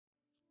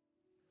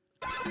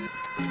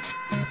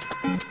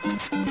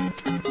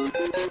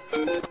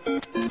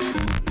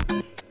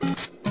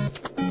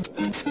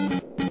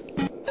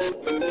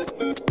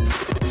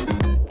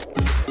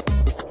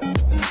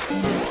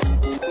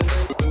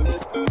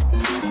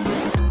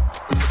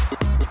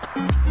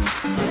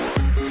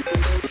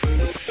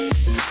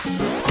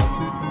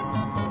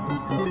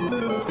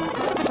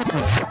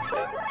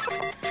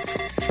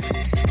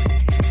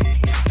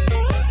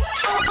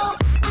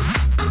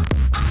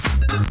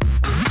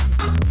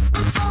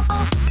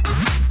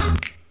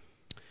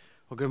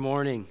Well, good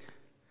morning.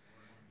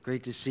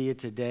 Great to see you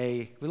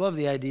today. We love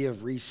the idea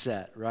of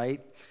reset, right?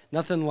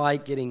 Nothing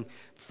like getting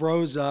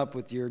froze up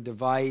with your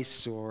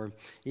device, or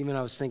even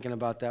I was thinking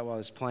about that while I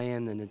was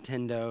playing the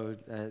Nintendo,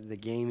 the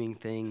gaming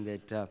thing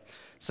that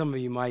some of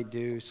you might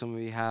do, some of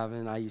you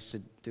haven't. I used to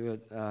do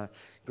it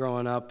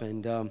growing up,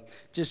 and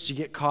just you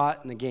get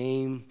caught in the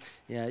game.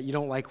 Yeah, you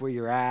don't like where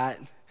you're at,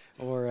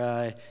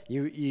 or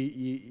you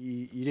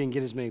didn't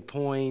get as many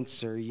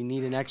points, or you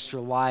need an extra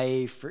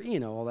life, or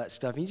all that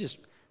stuff. And you just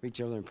reach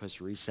over there and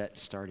push reset and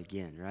start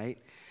again, right?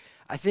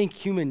 I think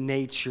human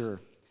nature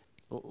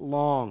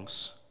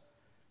longs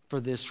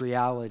for this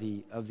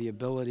reality of the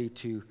ability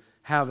to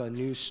have a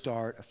new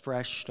start, a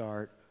fresh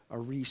start, a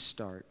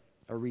restart,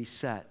 a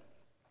reset.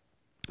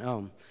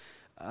 And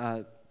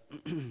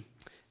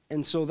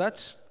so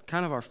that's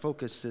kind of our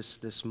focus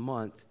this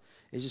month,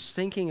 is just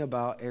thinking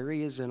about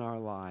areas in our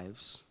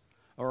lives,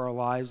 or our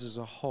lives as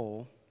a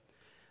whole,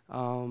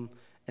 and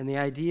the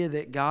idea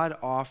that God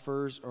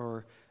offers,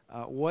 or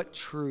what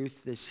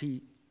truth has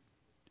He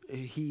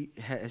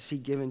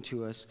given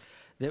to us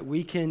that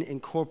we can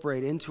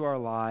incorporate into our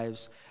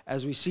lives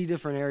as we see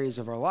different areas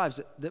of our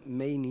lives that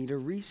may need a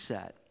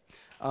reset.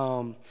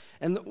 And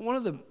one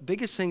of the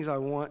biggest things I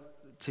want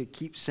to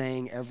keep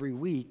saying every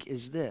week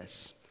is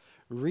this: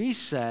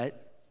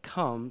 reset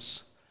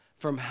comes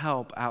from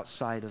help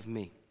outside of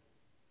me.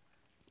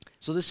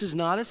 So this is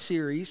not a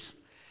series.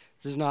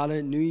 This is not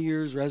a New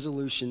Year's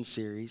resolution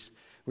series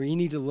where you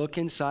need to look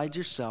inside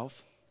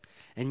yourself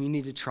and you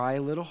need to try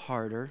a little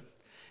harder,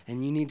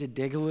 and you need to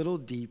dig a little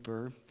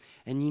deeper,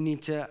 and you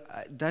need to,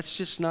 that's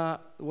just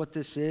not what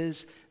this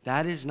is.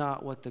 That is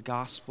not what the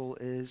gospel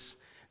is.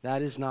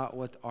 That is not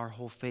what our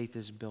whole faith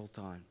is built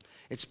on.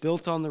 It's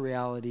built on the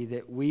reality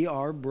that we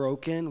are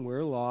broken,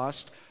 we're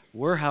lost,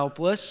 we're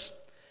helpless.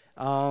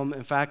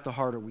 In fact, the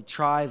harder we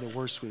try, the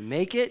worse we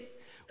make it.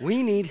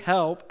 We need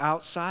help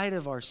outside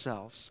of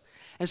ourselves.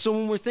 And so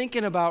when we're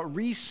thinking about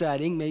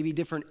resetting maybe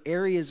different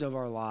areas of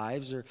our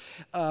lives, or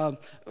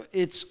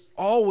it's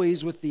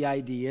always with the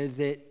idea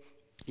that,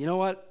 you know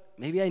what,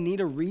 maybe I need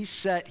a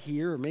reset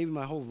here, or maybe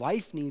my whole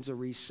life needs a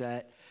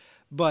reset,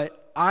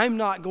 but I'm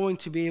not going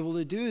to be able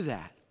to do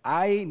that.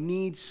 I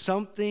need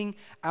something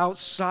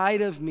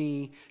outside of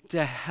me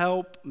to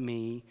help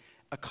me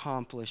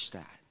accomplish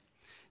that.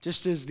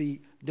 Just as the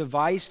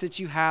device that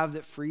you have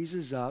that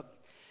freezes up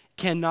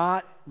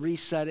cannot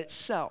reset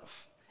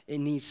itself. It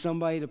needs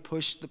somebody to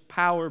push the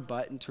power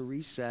button to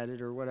reset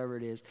it, or whatever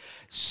it is.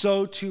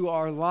 So too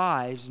our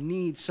lives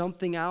need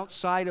something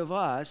outside of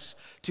us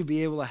to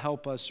be able to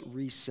help us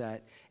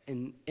reset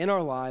in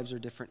our lives or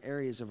different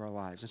areas of our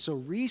lives. And so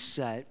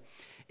reset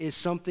is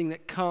something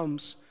that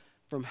comes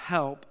from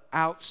help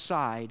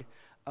outside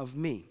of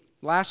me.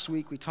 Last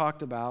week we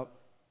talked about,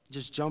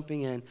 just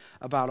jumping in,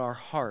 about our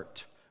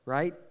heart,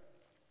 right?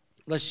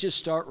 Let's just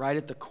start right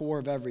at the core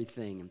of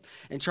everything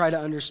and try to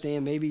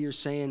understand. Maybe you're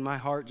saying, my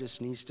heart just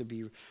needs to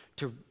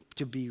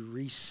be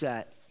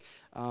reset.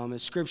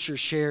 As Scripture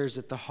shares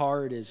that the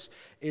heart is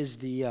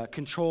the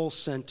control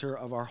center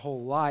of our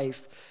whole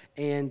life.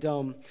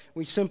 And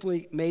we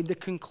simply made the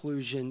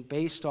conclusion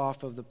based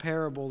off of the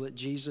parable that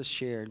Jesus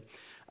shared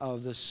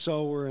of the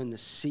sower and the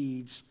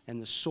seeds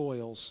and the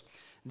soils,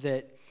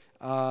 that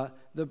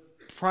the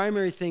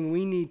primary thing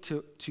we need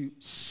to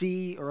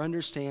see or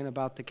understand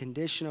about the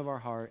condition of our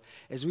heart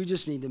is we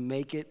just need to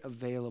make it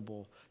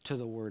available to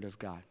the Word of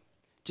God.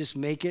 Just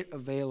make it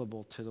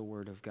available to the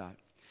Word of God.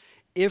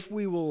 If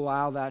we will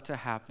allow that to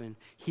happen,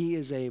 He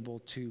is able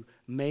to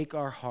make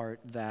our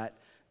heart that,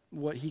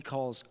 what He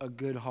calls a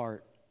good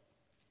heart,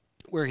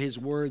 where His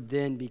Word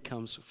then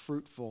becomes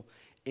fruitful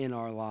in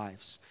our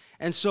lives.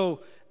 And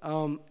so,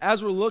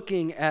 as we're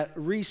looking at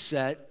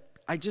reset,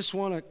 I just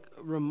want to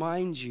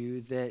remind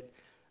you that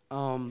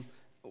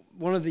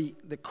one of the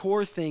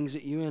core things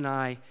that you and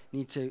I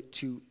need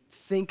to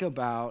think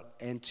about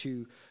and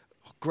to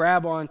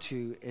grab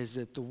onto is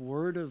that the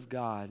Word of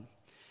God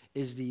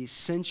is the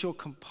essential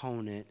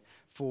component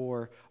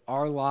for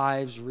our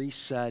lives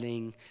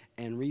resetting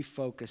and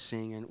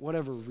refocusing, and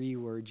whatever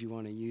word you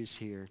want to use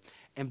here,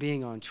 and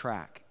being on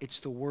track. It's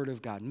the Word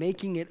of God,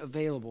 making it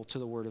available to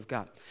the Word of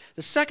God.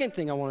 The second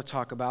thing I want to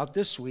talk about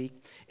this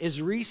week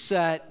is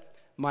reset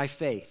my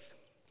faith.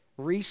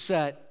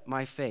 Reset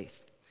my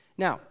faith.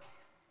 Now,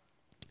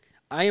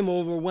 I am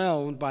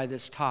overwhelmed by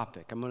this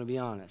topic, I'm going to be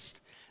honest.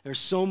 There's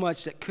so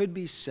much that could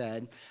be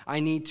said.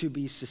 I need to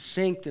be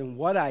succinct in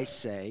what I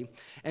say.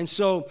 And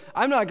so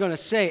I'm not going to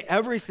say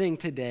everything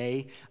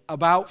today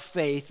about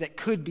faith that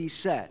could be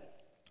said,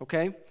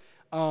 okay?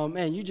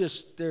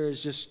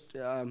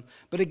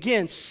 But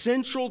again,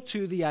 central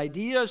to the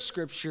idea of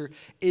Scripture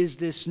is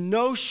this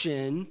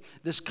notion,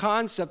 this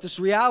concept, this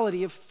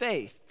reality of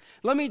faith.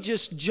 Let me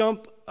just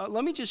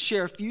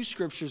share a few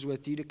scriptures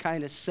with you to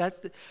kind of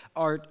set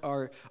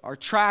our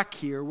track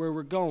here, where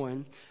we're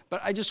going.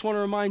 But I just want to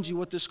remind you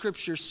what the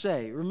scriptures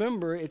say.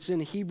 Remember, it's in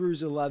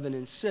Hebrews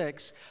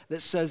 11:6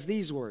 that says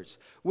these words: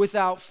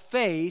 without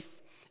faith,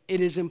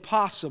 it is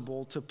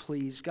impossible to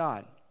please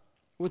God.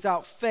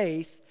 Without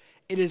faith,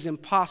 it is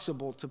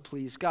impossible to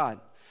please God.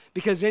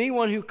 Because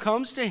anyone who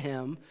comes to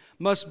him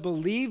must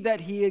believe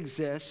that he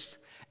exists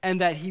and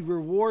that he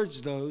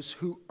rewards those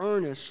who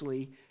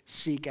earnestly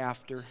seek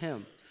after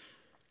him.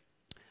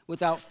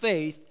 Without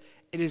faith,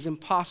 it is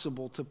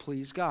impossible to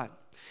please God.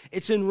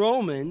 It's in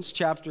Romans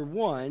chapter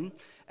 1,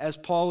 as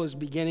Paul is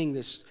beginning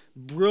this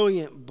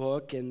brilliant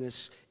book and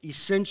this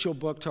essential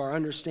book to our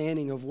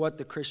understanding of what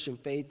the Christian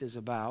faith is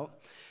about.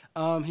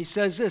 He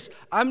says this: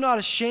 I'm not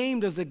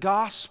ashamed of the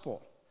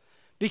gospel,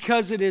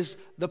 because it is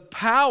the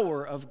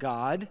power of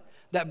God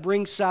that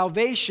brings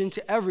salvation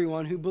to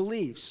everyone who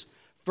believes,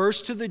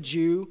 first to the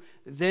Jew,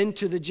 then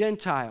to the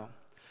Gentile.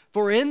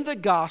 For in the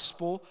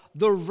gospel,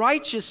 the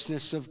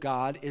righteousness of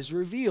God is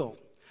revealed.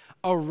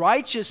 A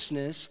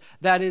righteousness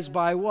that is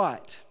by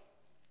what?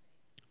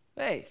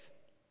 Faith.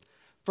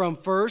 From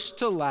first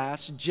to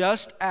last,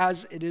 just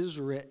as it is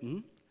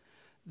written,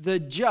 the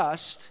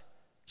just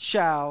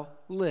shall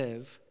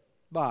live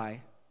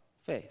by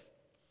faith.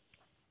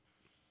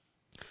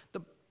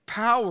 The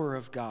power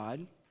of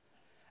God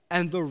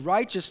and the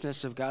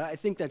righteousness of God. I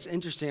think that's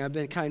interesting. I've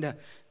been kind of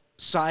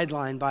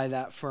sidelined by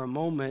that for a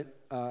moment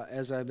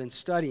as I've been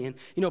studying.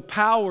 You know,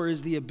 power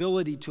is the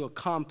ability to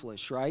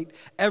accomplish, right?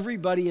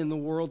 Everybody in the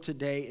world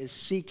today is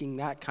seeking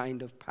that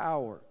kind of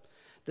power.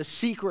 The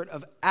secret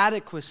of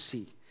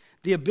adequacy,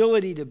 the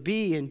ability to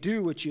be and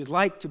do what you'd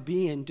like to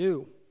be and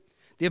do.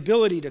 The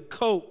ability to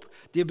cope,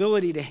 the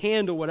ability to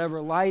handle whatever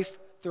life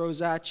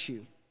throws at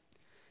you.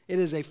 It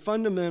is a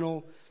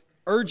fundamental,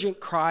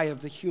 urgent cry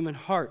of the human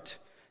heart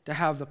to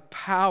have the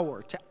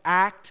power to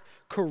act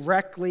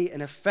correctly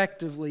and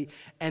effectively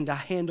and to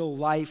handle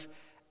life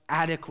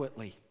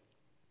adequately.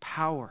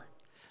 Power.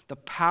 The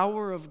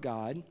power of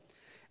God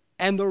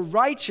and the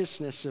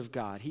righteousness of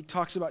God. He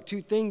talks about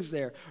two things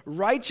there.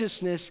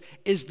 Righteousness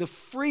is the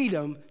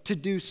freedom to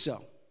do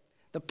so.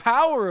 The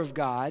power of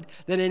God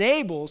that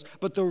enables,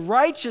 but the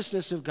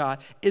righteousness of God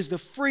is the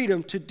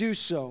freedom to do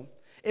so.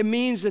 It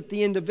means that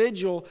the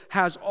individual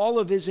has all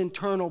of his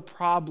internal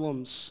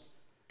problems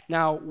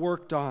now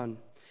worked on.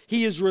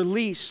 He is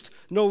released,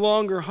 no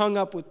longer hung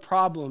up with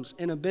problems,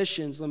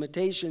 inhibitions,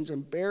 limitations,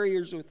 and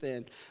barriers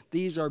within.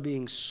 These are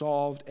being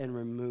solved and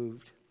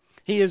removed.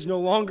 He is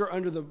no longer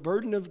under the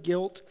burden of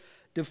guilt,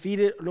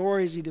 nor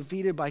is he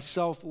defeated by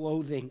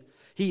self-loathing.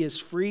 He is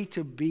free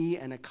to be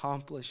and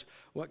accomplish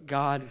what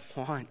God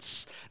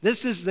wants.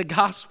 This is the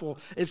gospel.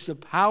 It's the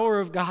power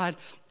of God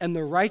and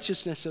the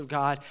righteousness of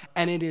God,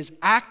 and it is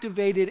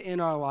activated in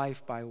our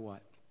life by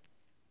what?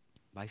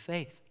 By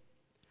faith.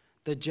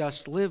 The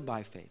just live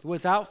by faith.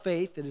 Without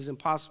faith, it is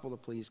impossible to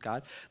please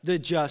God. The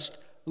just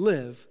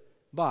live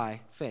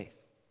by faith.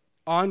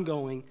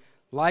 Ongoing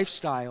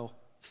lifestyle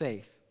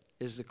faith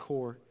is the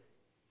core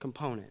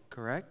component,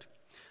 correct?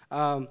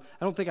 I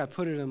don't think I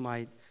put it in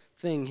my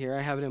thing here.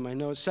 I have it in my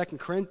notes. 2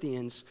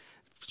 Corinthians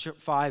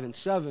 5 and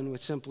 7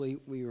 would simply,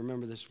 we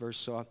remember this verse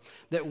so,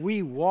 that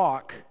we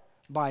walk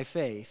by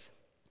faith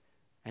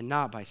and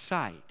not by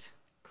sight,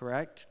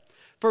 correct?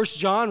 1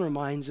 John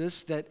reminds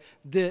us that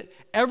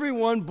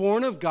everyone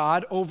born of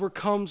God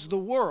overcomes the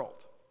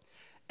world.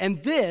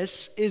 And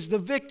this is the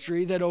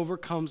victory that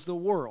overcomes the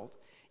world,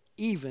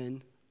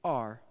 even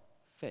our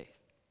faith.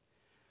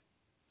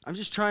 I'm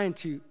just trying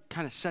to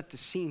kind of set the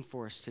scene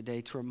for us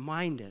today to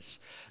remind us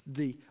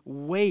the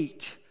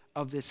weight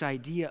of this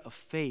idea of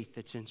faith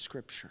that's in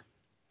Scripture.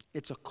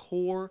 It's a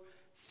core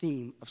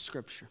theme of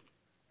Scripture.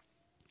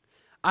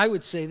 I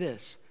would say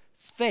this: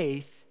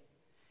 faith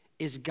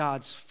is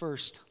God's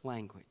first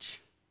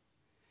language.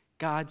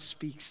 God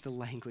speaks the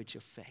language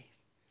of faith.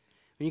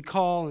 When you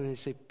call and they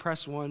say,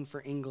 press 1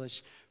 for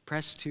English,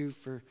 press 2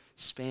 for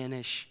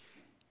Spanish,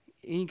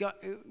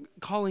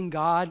 calling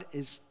God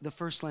is the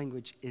first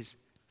language is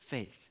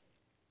faith.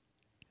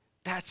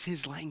 That's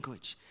his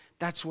language.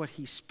 That's what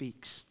he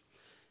speaks.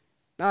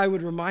 Now, I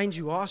would remind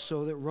you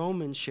also that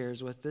Romans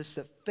shares with us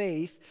that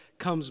faith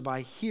comes by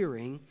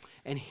hearing,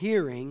 and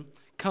hearing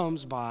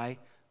comes by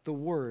the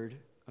Word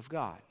of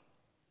God.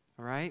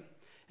 All right?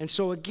 And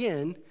so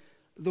again,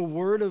 the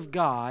Word of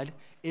God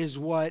is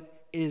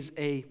what is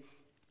the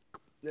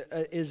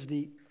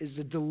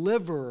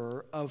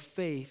deliverer of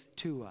faith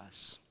to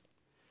us.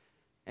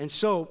 And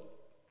so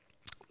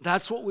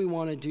that's what we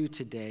want to do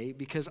today,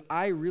 because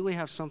I really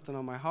have something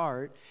on my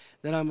heart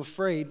that I'm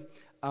afraid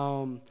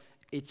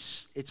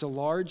it's a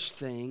large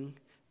thing,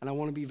 and I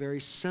want to be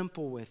very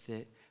simple with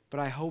it,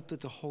 but I hope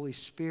that the Holy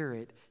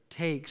Spirit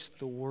takes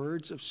the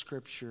words of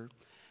Scripture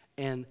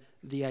and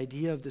the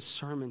idea of the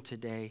sermon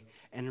today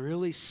and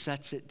really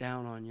sets it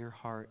down on your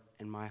heart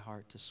and my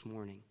heart this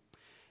morning.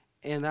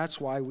 And that's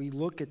why we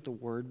look at the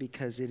Word,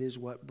 because it is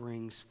what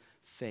brings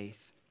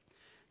faith.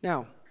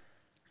 Now,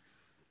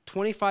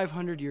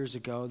 2,500 years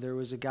ago, there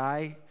was a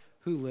guy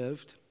who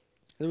lived.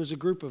 There was a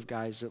group of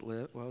guys that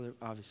lived. Well,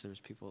 obviously there was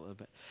people that lived,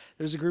 but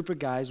there was a group of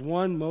guys,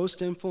 one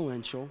most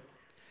influential.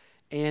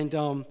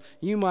 And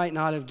you might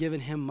not have given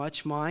him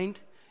much mind.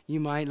 You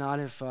might not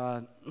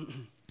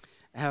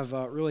have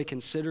really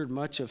considered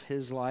much of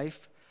his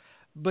life.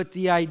 But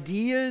the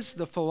ideas,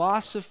 the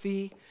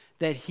philosophy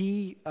that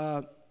he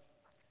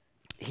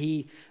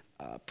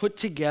put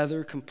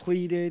together,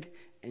 completed,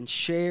 and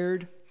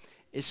shared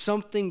is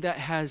something that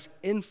has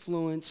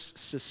influenced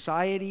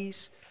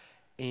societies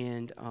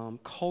and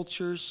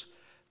cultures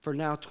for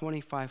now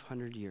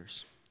 2,500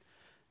 years.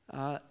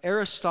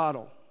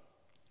 Aristotle,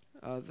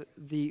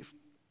 the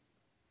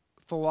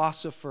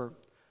philosopher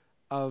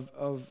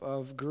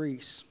of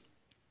Greece,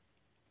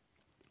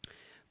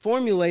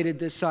 formulated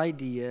this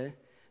idea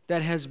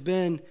that has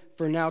been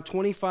for now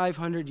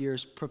 2,500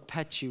 years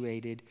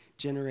perpetuated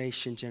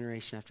generation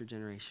after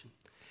generation.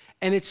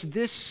 And it's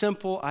this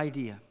simple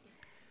idea: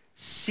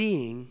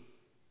 seeing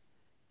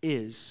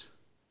is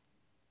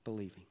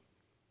believing.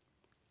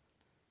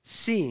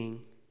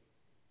 Seeing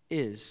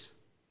is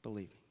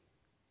believing.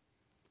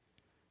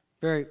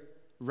 Very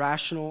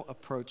rational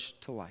approach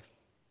to life.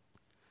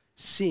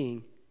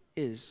 Seeing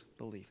is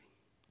believing.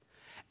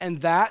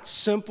 And that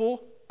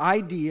simple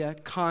idea,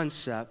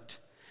 concept,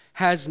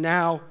 has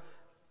now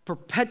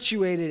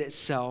perpetuated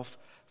itself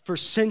for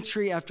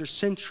century after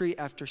century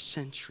after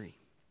century.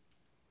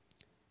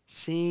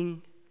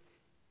 Seeing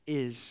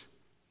is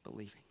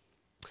believing.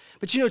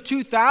 But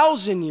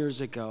 2,000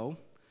 years ago,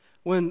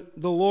 when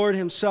the Lord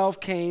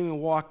himself came and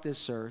walked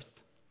this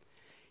earth,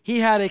 he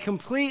had a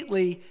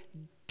completely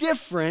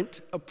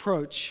different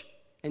approach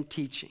and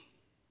teaching.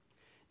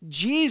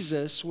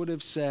 Jesus would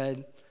have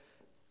said,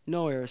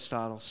 no,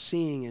 Aristotle,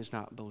 seeing is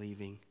not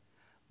believing.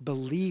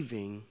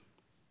 Believing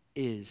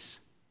is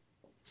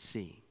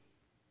seeing.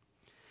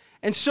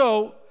 And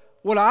so,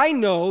 what I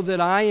know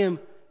that I am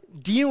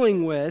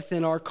dealing with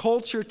in our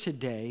culture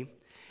today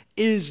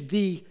is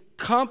the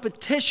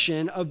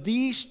competition of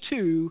these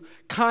two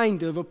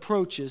kind of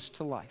approaches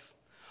to life.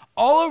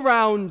 All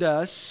around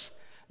us,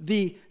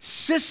 the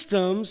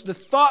systems, the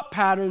thought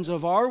patterns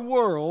of our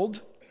world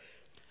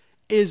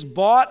is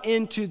bought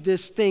into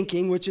this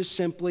thinking, which is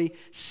simply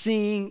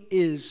seeing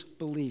is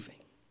believing.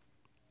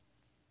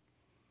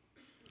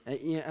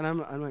 And I'm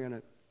not going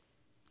to,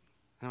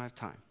 I don't have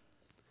time.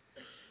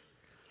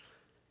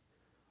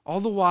 All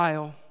the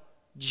while,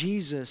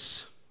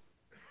 Jesus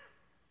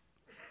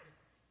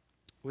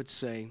would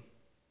say,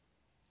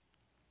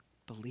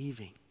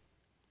 believing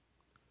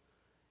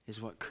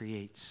is what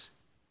creates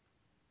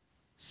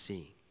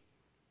seeing.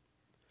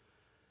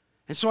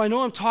 And so I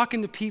know I'm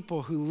talking to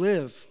people who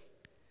live.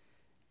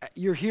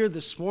 You're here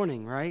this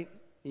morning, right?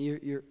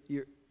 You're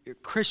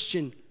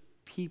Christian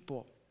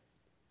people.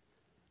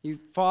 You're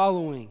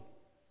following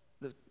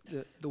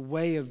the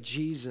way of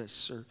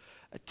Jesus, or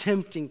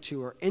attempting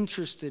to, or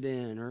interested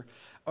in,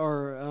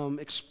 or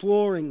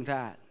exploring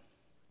that.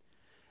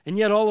 And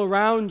yet all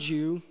around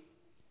you,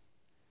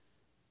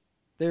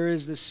 there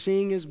is the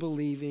seeing is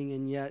believing,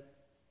 and yet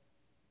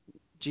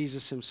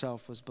Jesus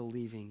himself was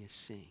believing is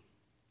seeing.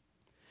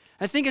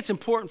 I think it's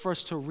important for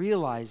us to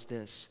realize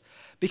this,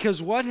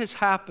 because what has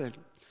happened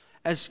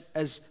as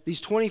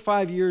these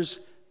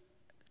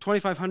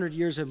 2,500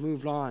 years have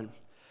moved on,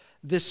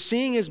 this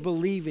seeing is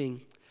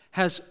believing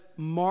has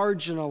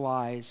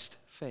marginalized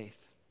faith.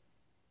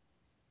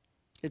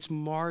 It's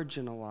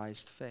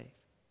marginalized faith.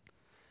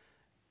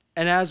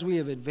 And as we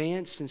have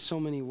advanced in so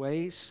many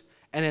ways,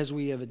 and as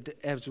we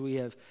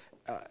have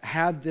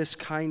had this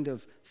kind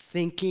of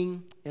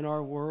thinking in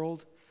our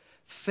world,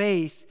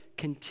 faith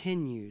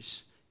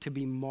continues to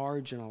be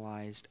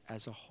marginalized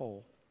as a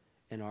whole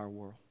in our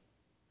world.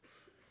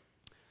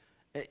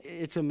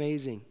 It's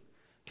amazing.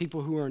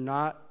 People who are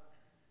not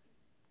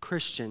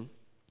Christian,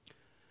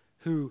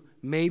 who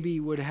maybe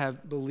would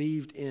have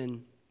believed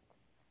in,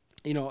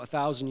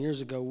 1,000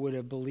 years ago, would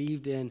have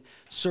believed in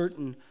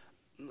certain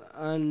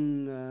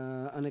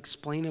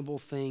unexplainable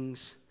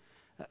things,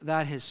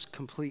 that has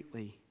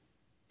completely,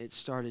 it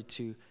started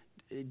to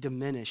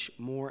diminish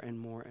more and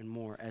more and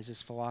more as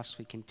this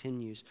philosophy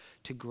continues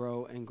to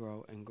grow and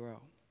grow and grow.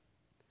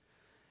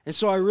 And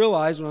so I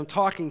realize when I'm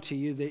talking to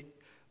you that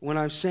when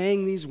I'm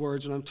saying these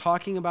words, when I'm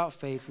talking about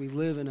faith, we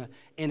live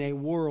in a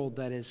world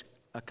that is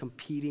a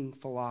competing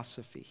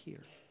philosophy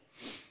here.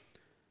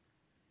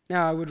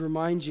 Now, I would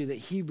remind you that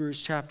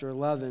Hebrews chapter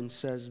 11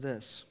 says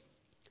this: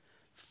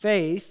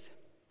 faith,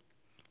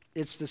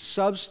 it's the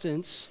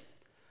substance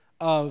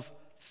of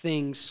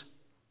things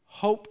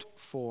hoped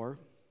for,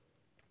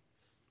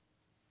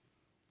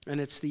 and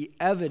it's the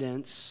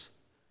evidence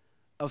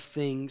of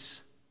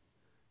things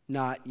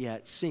not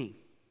yet seen.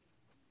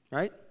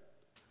 Right?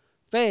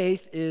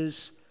 Faith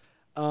is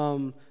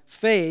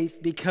faith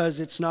because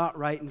it's not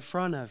right in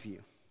front of you.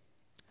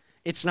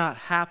 It's not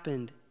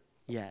happened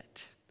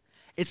yet.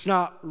 It's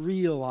not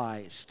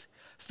realized.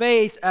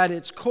 Faith at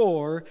its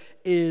core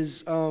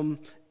is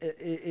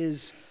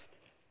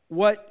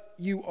what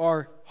you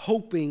are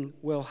hoping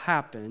will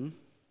happen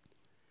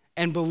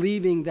and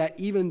believing that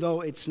even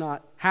though it's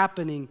not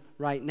happening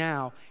right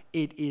now,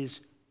 it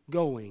is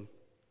going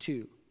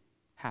to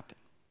happen.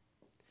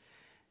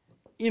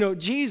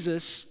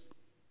 Jesus,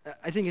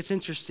 I think it's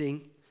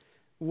interesting,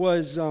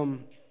 was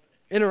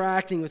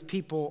interacting with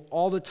people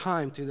all the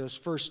time through those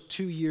first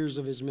 2 years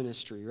of his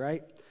ministry,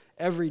 right?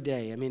 Every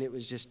day. I mean, it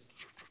was just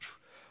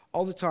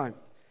all the time.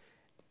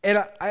 And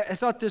I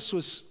thought this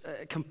was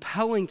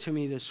compelling to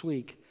me this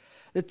week,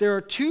 that there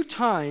are 2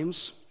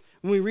 times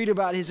when we read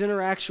about his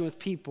interaction with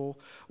people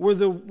where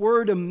the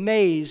word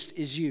amazed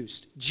is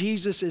used.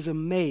 Jesus is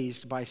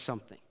amazed by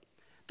something.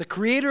 The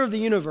creator of the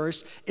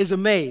universe is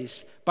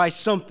amazed by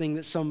something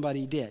that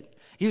somebody did.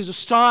 He was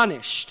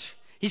astonished.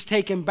 He's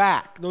taken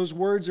back. Those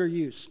words are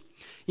used.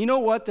 You know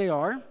what they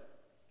are?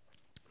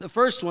 The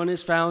first one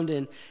is found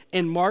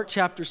in Mark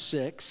chapter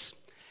 6.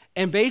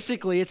 And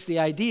basically it's the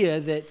idea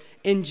that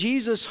in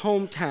Jesus'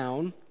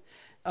 hometown,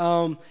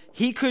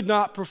 he could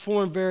not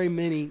perform very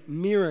many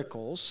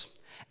miracles.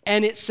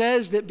 And it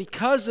says that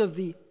because of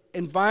the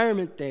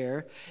environment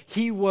there,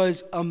 he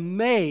was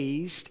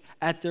amazed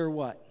at their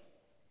what?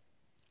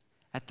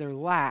 At their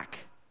lack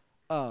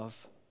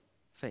of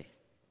faith.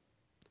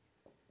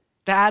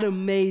 That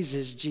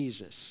amazes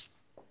Jesus,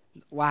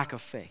 lack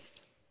of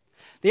faith.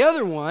 The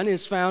other one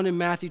is found in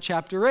Matthew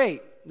chapter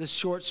 8, this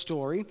short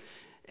story.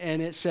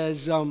 And it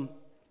says,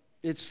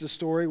 it's the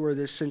story where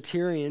the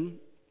centurion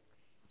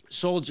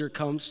soldier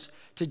comes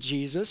to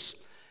Jesus,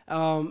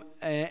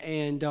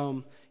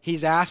 and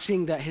he's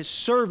asking that his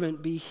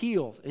servant be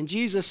healed. And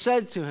Jesus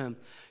said to him,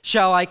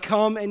 "Shall I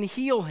come and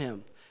heal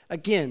him?"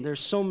 Again,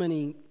 there's so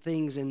many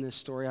things in this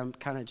story. I'm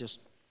kind of just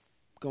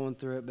going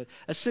through it. But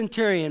a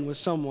centurion was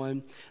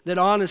someone that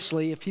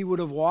honestly, if he would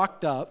have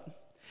walked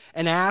up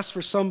and asked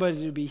for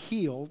somebody to be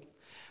healed,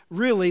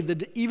 really,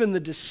 even the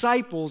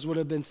disciples would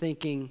have been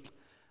thinking,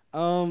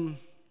 no,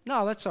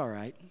 that's all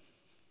right.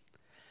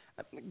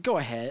 Go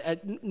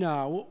ahead.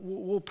 No,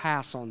 we'll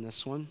pass on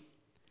this one.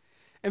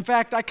 In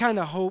fact, I kind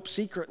of hope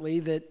secretly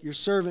that your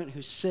servant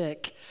who's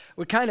sick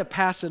would kind of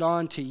pass it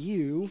on to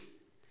you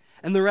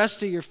and the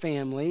rest of your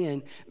family.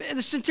 And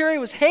the centurion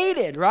was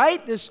hated,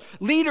 right? This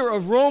leader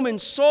of Roman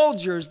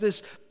soldiers,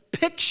 this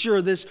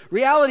picture, this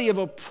reality of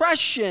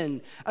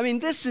oppression. I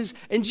mean,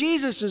 and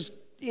Jesus is,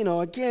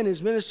 again,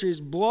 his ministry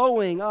is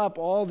blowing up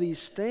all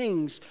these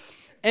things.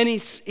 And he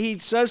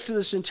says to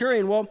the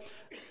centurion, well,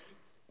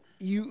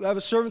 you have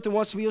a servant that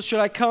wants to be healed.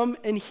 Should I come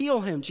and heal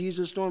him?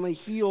 Jesus normally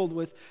healed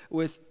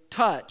with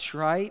touch,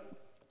 right?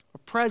 Or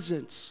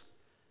presence.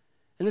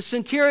 And the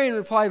centurion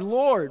replied,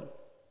 Lord,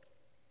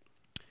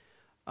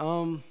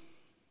 I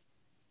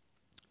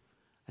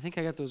think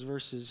I got those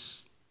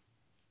verses.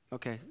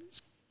 Okay,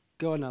 let's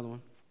go another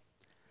one.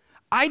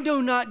 I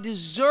do not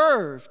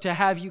deserve to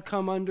have you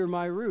come under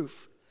my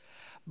roof,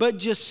 but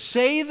just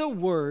say the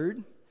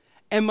word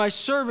and my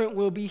servant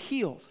will be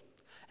healed.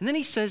 And then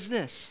he says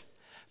this,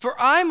 for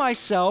I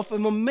myself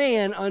am a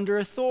man under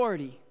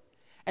authority,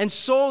 and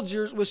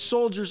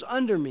soldiers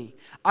under me.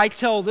 I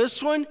tell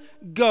this one,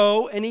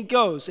 go, and he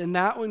goes, and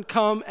that one,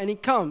 come, and he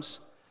comes.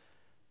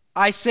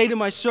 I say to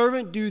my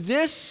servant, do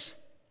this,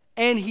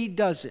 and he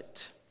does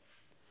it.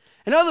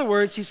 In other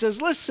words, he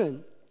says,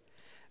 listen,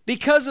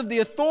 because of the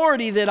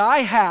authority that I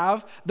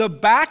have, the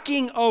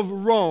backing of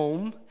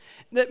Rome,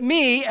 that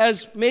me,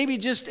 as maybe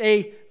just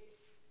a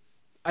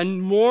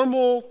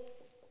normal,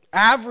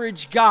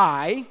 average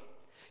guy,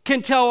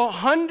 can tell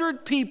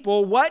 100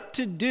 people what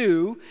to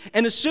do,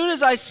 and as soon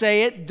as I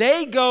say it,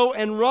 they go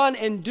and run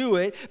and do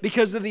it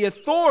because of the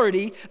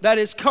authority that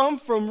has come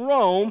from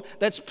Rome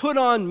that's put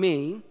on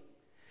me.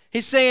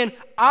 He's saying,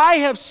 I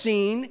have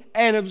seen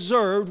and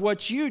observed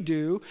what you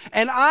do,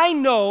 and I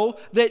know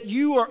that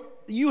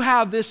you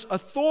have this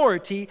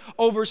authority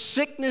over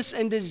sickness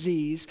and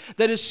disease,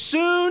 that as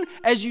soon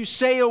as you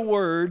say a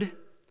word,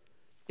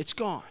 it's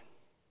gone.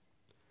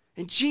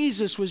 And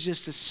Jesus was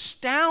just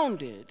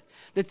astounded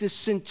that this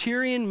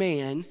centurion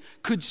man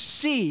could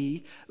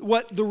see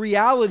what the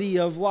reality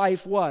of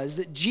life was,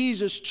 that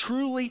Jesus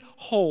truly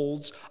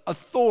holds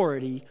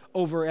authority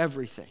over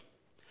everything.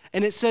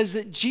 And it says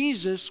that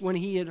Jesus, when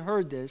he had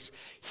heard this,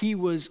 he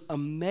was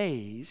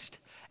amazed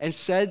and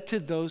said to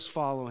those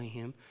following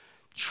him,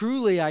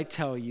 truly I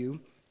tell you,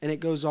 and it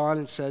goes on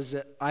and says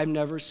that I've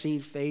never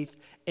seen faith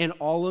in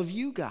all of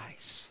you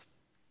guys.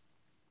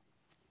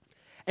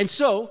 And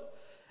so,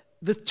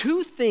 the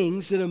 2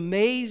 things that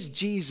amazed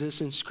Jesus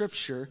in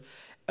Scripture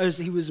is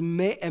he was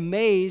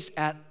amazed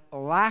at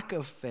lack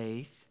of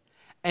faith,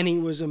 and he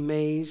was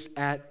amazed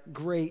at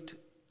great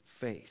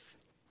faith.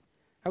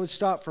 I would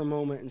stop for a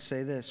moment and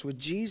say this. Would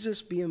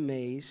Jesus be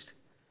amazed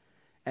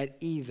at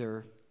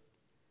either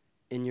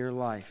in your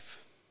life?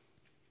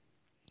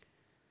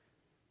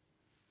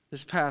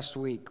 This past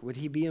week, would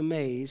he be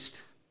amazed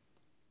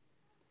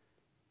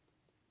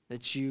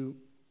that you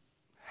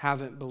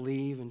haven't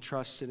believed and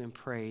trusted and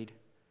prayed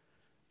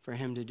for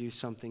him to do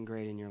something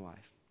great in your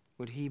life?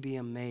 Would he be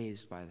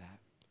amazed by that?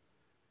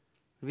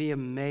 Be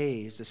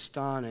amazed,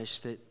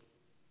 astonished that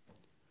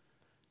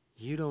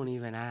you don't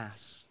even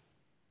ask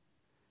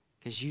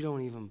because you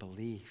don't even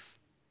believe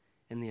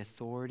in the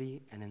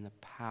authority and in the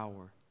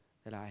power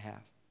that I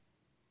have.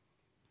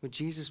 Would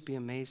Jesus be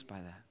amazed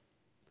by that?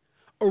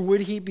 Or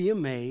would he be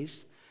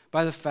amazed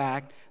by the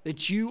fact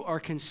that you are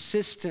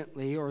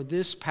consistently, or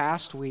this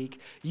past week,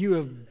 you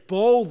have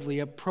boldly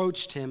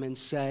approached him and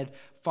said,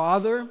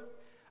 Father,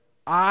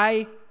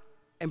 I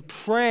am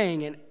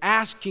praying and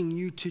asking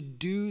you to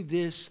do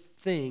this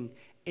thing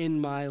in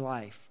my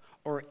life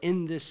or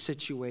in this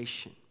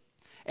situation.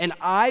 And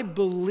I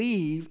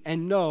believe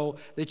and know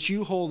that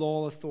you hold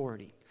all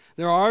authority.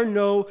 There are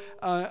no,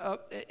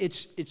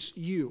 it's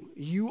you.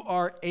 You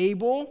are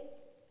able,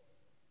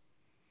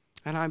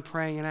 and I'm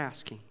praying and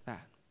asking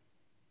that.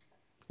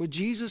 Would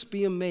Jesus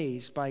be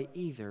amazed by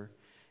either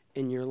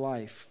in your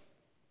life?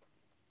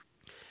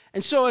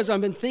 And so as I've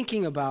been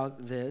thinking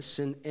about this,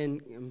 and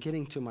I'm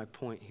getting to my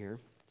point here,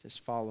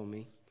 just follow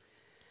me,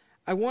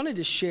 I wanted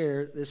to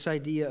share this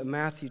idea of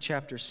Matthew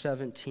chapter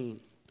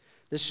 17.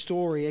 This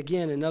story,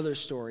 again, another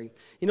story.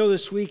 You know,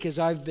 this week as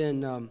I've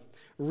been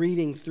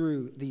reading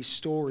through these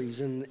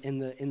stories in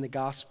the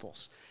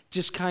Gospels,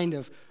 just kind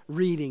of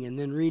reading and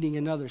then reading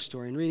another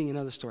story and reading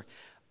another story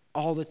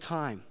all the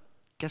time,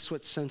 guess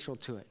what's central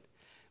to it?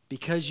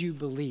 Because you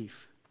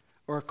believe,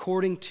 or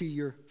according to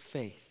your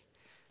faith.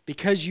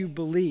 Because you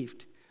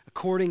believed,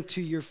 according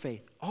to your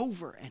faith.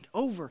 Over and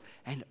over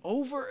and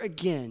over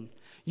again.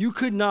 You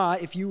could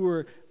not, if you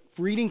were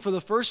reading for the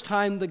first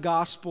time the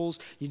Gospels,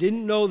 you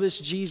didn't know this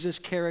Jesus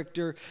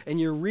character, and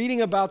you're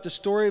reading about the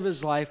story of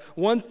his life,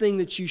 one thing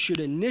that you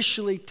should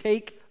initially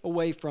take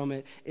away from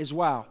it is,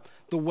 wow,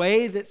 the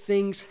way that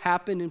things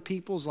happen in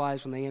people's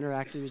lives when they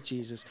interacted with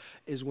Jesus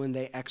is when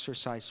they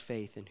exercised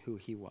faith in who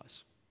he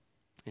was,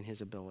 in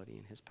his ability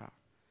and his power.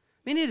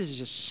 I mean, it is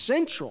just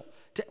central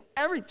to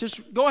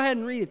just go ahead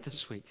and read it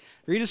this week.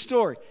 Read a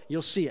story,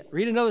 you'll see it.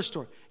 Read another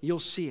story, you'll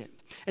see it.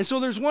 And so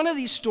there's one of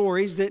these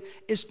stories that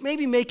is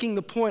maybe making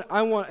the point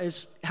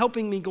is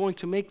helping me going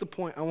to make the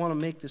point I want to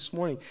make this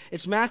morning.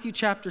 It's Matthew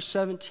chapter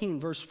 17,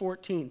 verse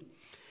 14.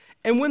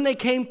 And when they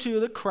came to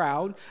the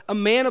crowd, a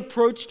man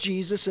approached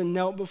Jesus and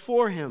knelt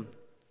before him.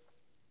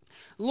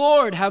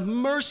 Lord, have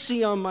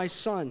mercy on my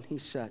son, he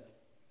said.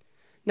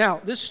 Now,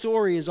 this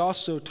story is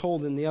also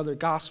told in the other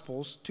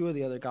Gospels, two of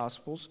the other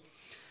Gospels.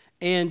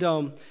 And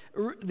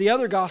the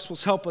other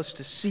Gospels help us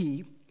to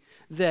see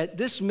that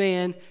this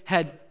man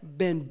had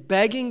been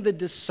begging the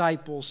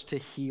disciples to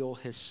heal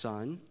his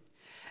son.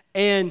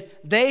 And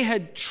they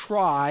had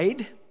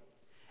tried,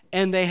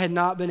 and they had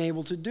not been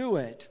able to do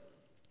it.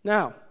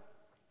 Now,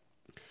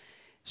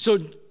 so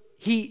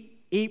he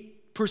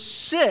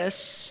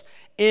persists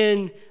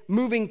in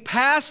moving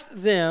past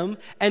them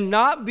and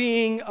not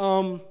being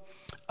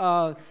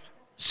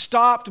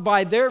stopped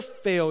by their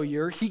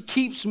failure. He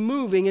keeps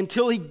moving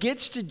until he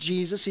gets to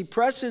Jesus. He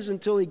presses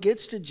until he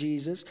gets to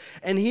Jesus.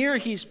 And here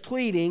he's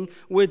pleading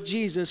with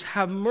Jesus,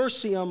 have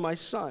mercy on my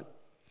son.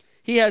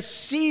 He has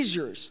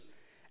seizures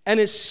and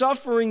is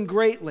suffering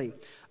greatly.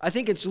 I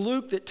think it's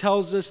Luke that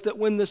tells us that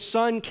when the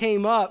son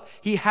came up,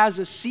 he has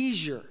a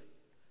seizure,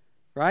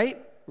 right?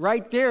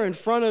 Right there in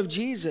front of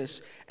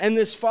Jesus. And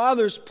this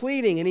father's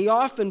pleading, and he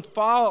often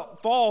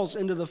falls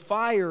into the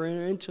fire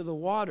and into the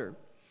water.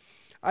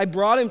 I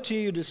brought him to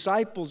your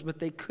disciples, but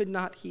they could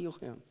not heal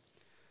him.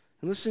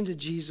 And listen to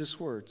Jesus'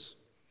 words.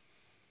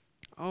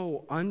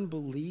 Oh,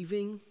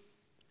 unbelieving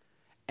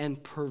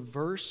and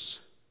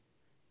perverse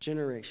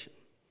generation.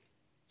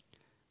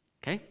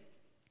 Okay?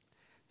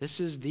 This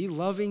is the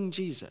loving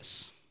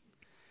Jesus.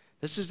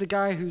 This is the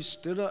guy who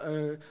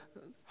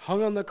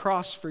hung on the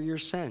cross for your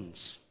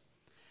sins.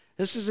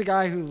 This is a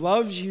guy who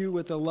loves you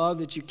with a love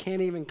that you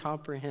can't even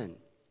comprehend.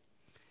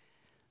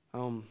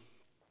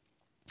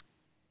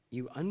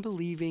 You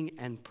unbelieving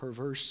and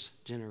perverse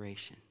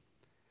generation.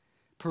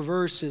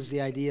 Perverse is the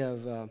idea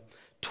of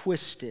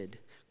twisted,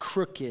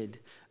 crooked.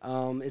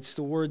 It's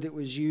the word that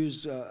was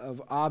used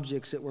of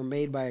objects that were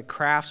made by a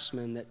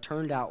craftsman that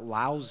turned out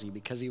lousy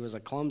because he was a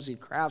clumsy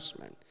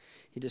craftsman.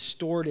 He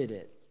distorted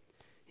it.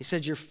 He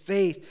said, your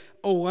faith,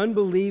 oh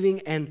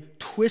unbelieving and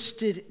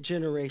twisted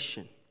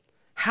generation.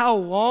 How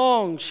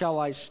long shall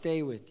I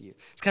stay with you?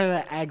 It's kind of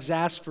that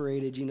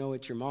exasperated, you know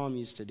what your mom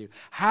used to do.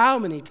 How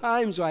many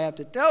times do I have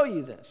to tell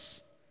you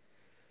this?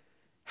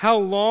 How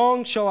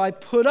long shall I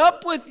put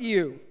up with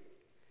you?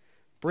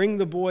 Bring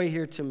the boy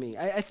here to me.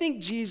 I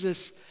think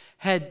Jesus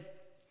had,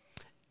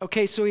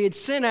 so he had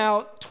sent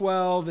out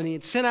 12 and he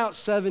had sent out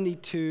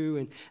 72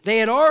 and they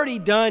had already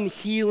done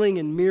healing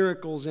and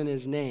miracles in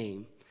his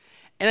name.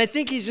 And I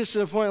think he's just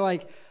at a point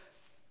like,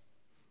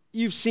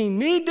 you've seen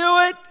me do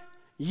it.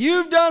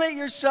 You've done it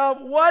yourself.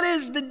 What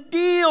is the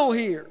deal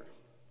here?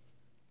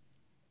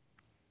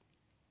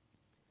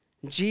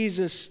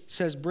 Jesus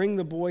says, bring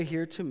the boy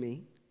here to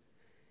me.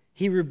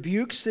 He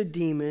rebukes the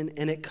demon,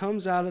 and it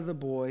comes out of the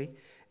boy,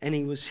 and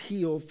he was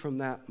healed from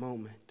that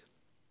moment.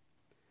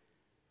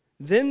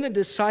 Then the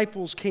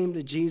disciples came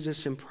to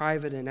Jesus in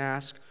private and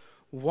asked,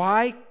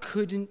 why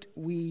couldn't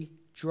we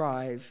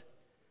drive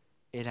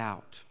it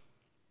out?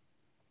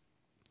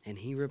 And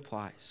he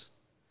replies,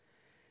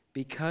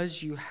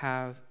 because you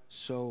have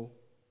so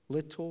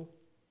little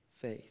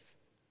faith.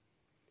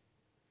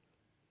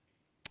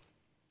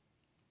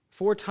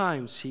 4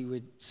 times he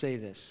would say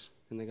this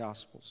in the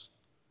Gospels.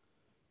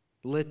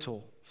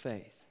 Little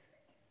faith.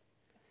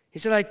 He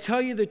said, I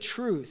tell you the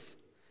truth.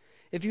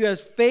 If you have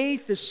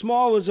faith as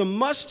small as a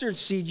mustard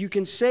seed, you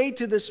can say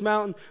to this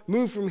mountain,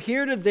 move from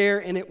here to there,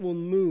 and it will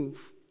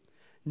move.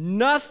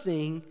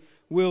 Nothing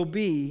will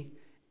be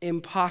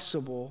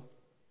impossible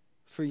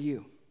for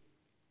you.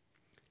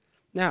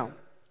 Now,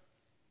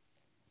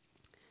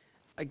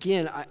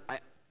 again,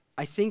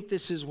 I think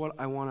this is what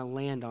I want to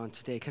land on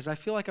today, because I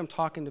feel like I'm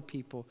talking to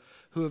people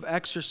who have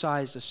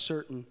exercised a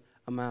certain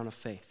amount of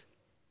faith.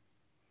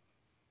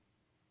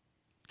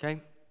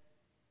 Okay?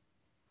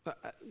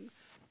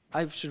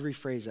 I should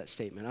rephrase that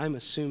statement. I'm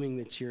assuming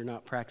that you're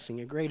not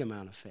practicing a great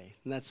amount of faith,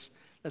 and that's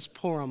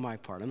poor on my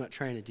part. I'm not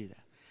trying to do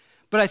that.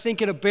 But I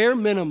think at a bare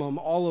minimum,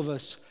 all of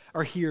us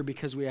are here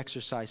because we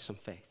exercise some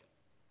faith.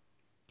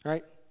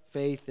 Right?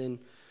 Faith in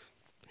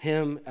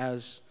Him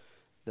as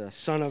the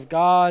Son of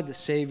God, the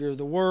Savior of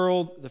the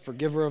world, the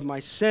forgiver of my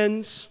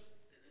sins.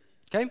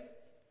 Okay?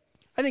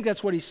 I think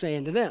that's what he's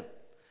saying to them.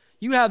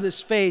 You have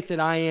this faith that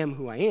I am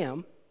who I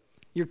am.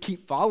 You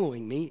keep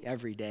following me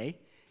every day.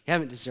 You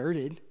haven't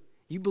deserted.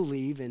 You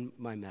believe in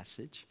my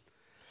message.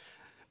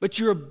 But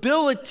your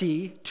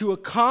ability to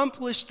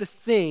accomplish the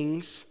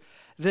things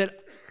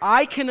that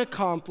I can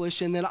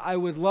accomplish and that I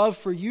would love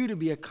for you to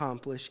be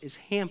accomplished is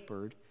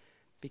hampered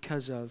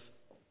because of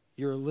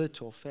your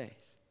little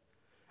faith.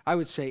 I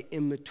would say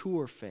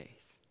immature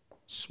faith,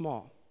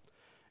 small.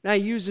 Now he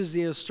uses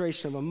the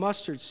illustration of a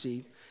mustard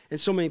seed, and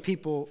so many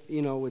people,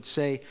 would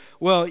say,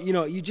 well,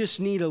 you just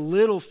need a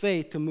little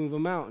faith to move a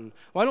mountain.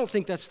 Well, I don't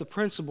think that's the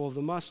principle of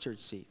the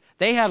mustard seed.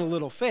 They had a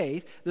little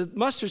faith. The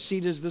mustard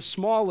seed is the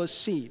smallest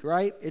seed,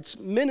 right? It's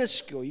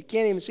minuscule. You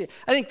can't even see it.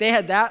 I think they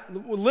had that.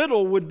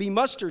 Little would be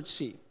mustard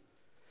seed.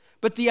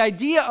 But the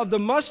idea of the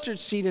mustard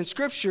seed in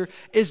Scripture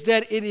is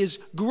that it is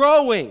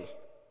growing.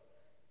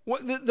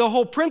 The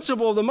whole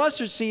principle of the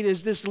mustard seed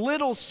is this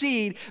little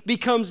seed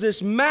becomes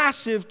this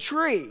massive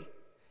tree.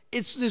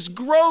 It's this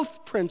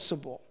growth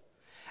principle.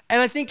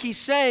 And I think he's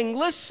saying,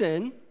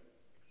 listen,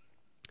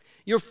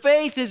 your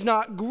faith is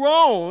not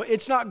grown.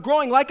 It's not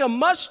growing like a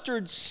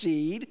mustard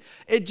seed.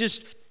 It's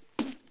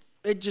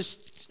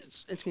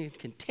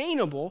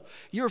containable.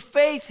 Your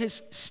faith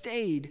has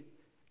stayed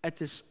at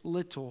this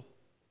little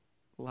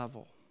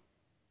level.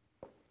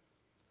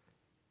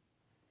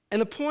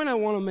 And the point I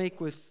want to make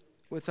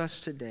with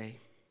us today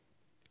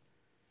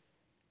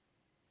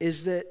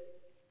is that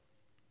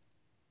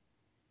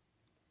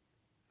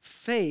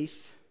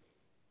faith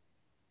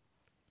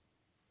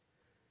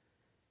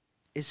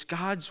is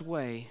God's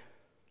way,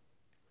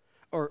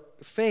 or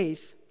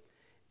faith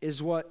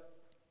is what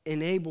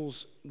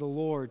enables the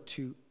Lord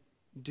to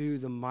do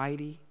the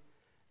mighty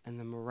and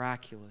the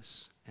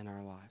miraculous in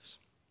our lives.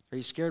 Are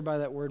you scared by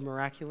that word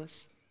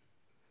miraculous?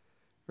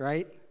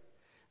 Right?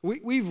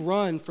 We've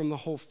run from the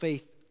whole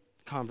faith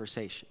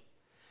conversation.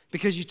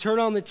 Because you turn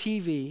on the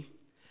TV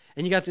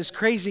and you got this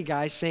crazy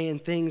guy saying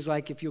things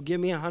like, if you'll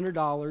give me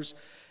 $100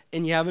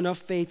 and you have enough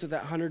faith with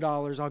that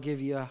 $100, I'll give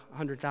you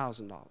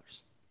 $100,000.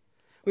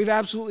 We've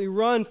absolutely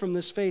run from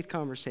this faith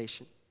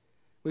conversation.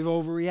 We've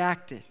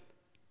overreacted.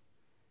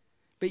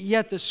 But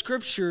yet the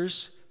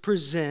Scriptures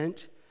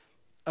present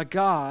a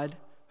God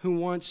who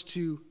wants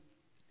to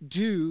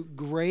do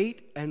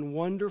great and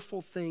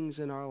wonderful things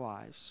in our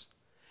lives.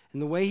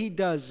 And the way He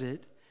does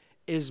it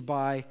is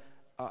by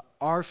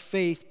our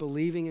faith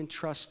believing and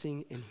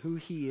trusting in who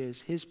He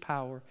is, His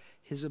power,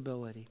 His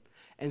ability.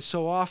 And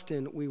so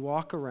often we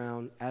walk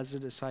around, as the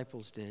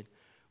disciples did,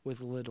 with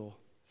little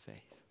faith.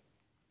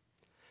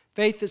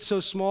 Faith that's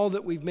so small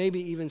that we've maybe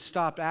even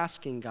stopped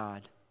asking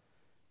God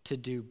to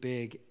do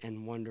big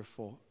and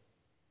wonderful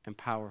and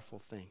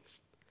powerful things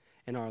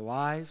in our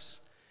lives,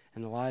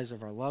 in the lives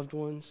of our loved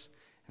ones,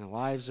 in the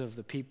lives of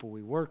the people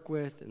we work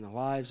with, in the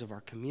lives of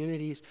our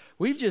communities.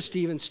 We've just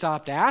even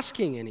stopped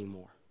asking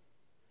anymore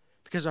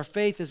because our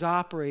faith is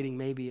operating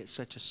maybe at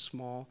such a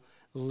small,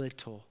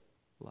 little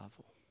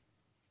level.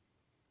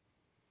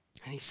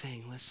 And He's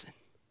saying, listen,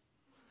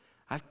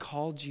 I've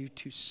called you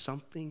to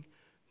something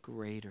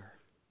greater.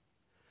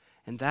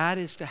 And that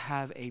is to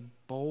have a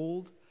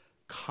bold,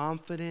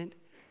 confident,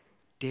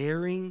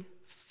 daring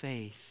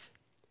faith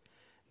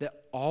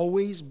that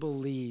always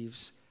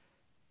believes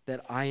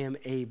that I am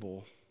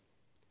able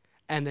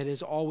and that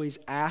is always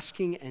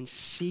asking and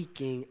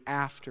seeking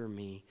after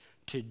me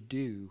to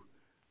do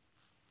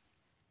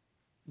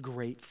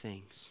great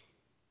things.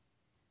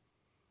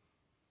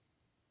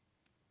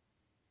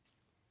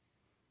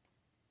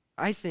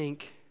 I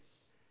think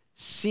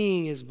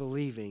seeing is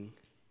believing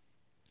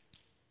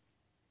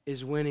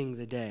is winning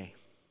the day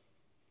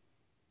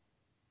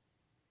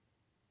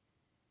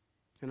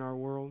in our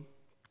world,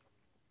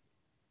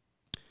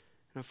 and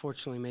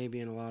unfortunately maybe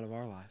in a lot of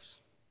our lives.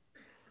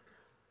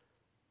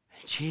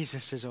 And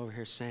Jesus is over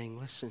here saying,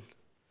 listen,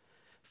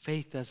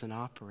 faith doesn't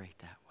operate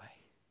that way.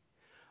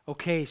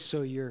 Okay,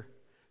 so your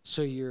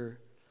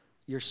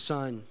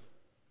son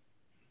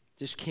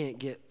just can't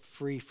get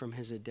free from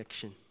his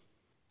addiction.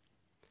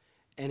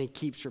 and he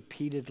keeps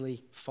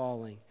repeatedly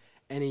falling,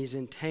 and he's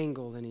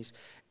entangled,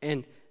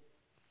 and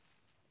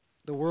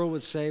the world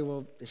would say,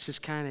 well, it's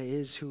just kind of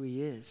is who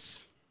he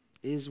is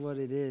what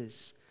it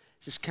is.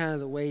 It's just kind of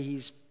the way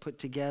he's put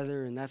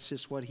together, and that's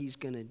just what he's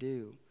going to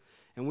do.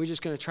 And we're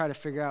just going to try to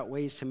figure out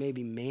ways to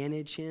maybe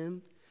manage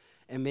him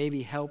and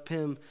maybe help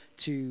him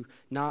to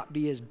not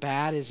be as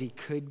bad as he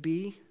could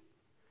be.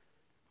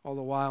 All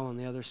the while on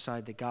the other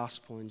side, the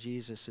gospel and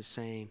Jesus is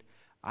saying,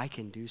 I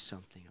can do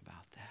something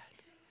about that.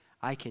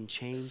 I can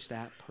change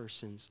that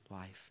person's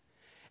life.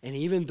 And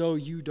even though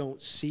you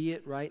don't see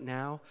it right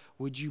now,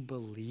 would you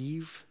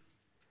believe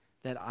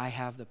that I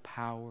have the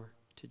power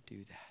to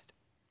do that?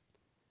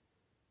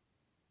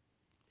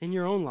 In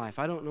your own life,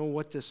 I don't know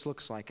what this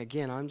looks like.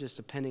 Again, I'm just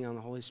depending on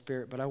the Holy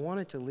Spirit, but I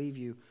wanted to leave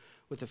you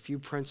with a few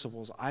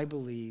principles I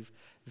believe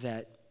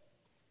that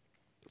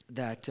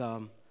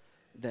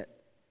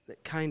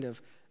kind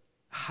of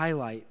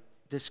highlight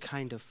this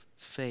kind of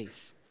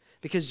faith.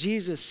 Because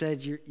Jesus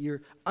said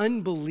you're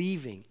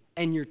unbelieving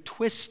and you're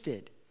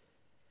twisted.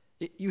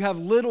 You have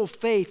little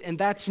faith, and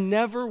that's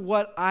never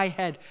what I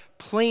had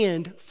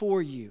planned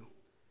for you.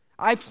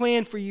 I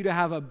planned for you to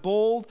have a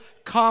bold,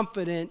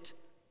 confident,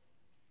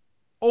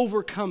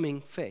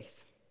 overcoming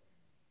faith.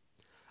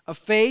 A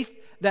faith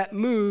that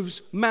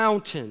moves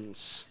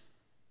mountains.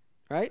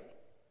 Right?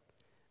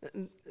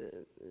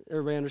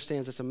 Everybody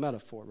understands it's a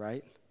metaphor,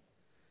 right?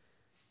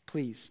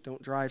 Please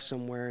don't drive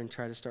somewhere and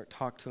try to start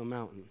talk to a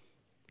mountain.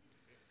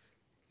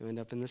 You end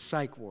up in the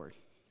psych ward.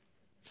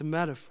 It's a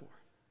metaphor.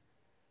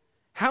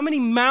 How many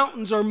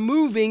mountains are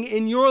moving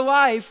in your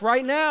life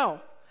right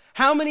now?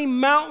 How many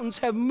mountains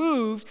have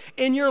moved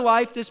in your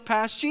life this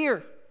past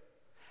year?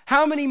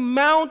 How many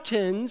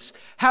mountains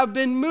have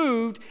been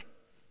moved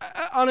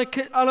even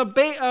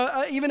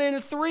in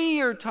a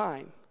 3-year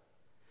time?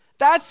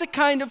 That's the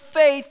kind of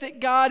faith that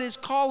God is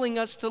calling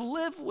us to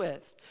live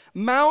with.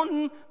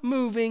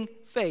 Mountain-moving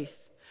faith.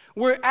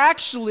 Where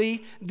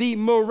actually the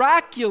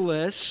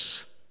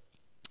miraculous,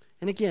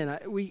 and again,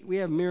 we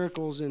have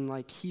miracles and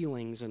like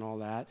healings and all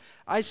that.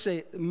 I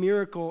say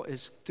miracle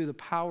is through the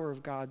power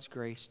of God's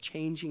grace,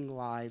 changing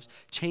lives,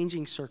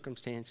 changing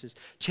circumstances,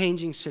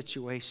 changing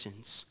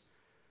situations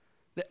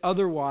that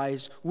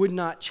otherwise would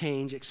not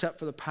change except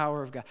for the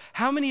power of God.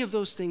 How many of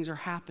those things are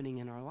happening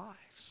in our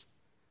lives?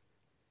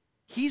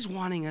 He's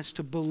wanting us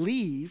to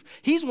believe.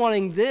 He's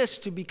wanting this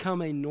to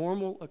become a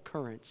normal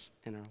occurrence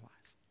in our lives.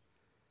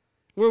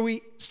 Where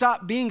we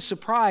stop being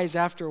surprised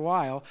after a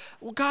while.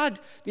 Well, God,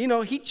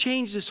 He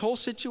changed this whole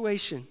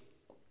situation.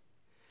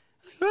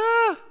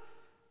 I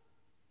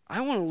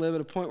want to live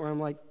at a point where I'm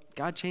like,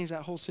 God changed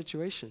that whole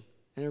situation.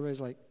 And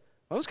everybody's like,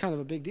 well, it was kind of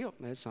a big deal.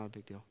 No, it's not a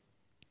big deal.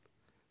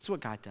 It's what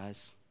God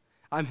does.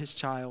 I'm His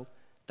child.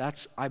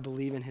 I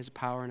believe in His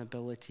power and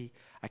ability.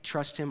 I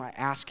trust Him. I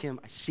ask Him.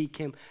 I seek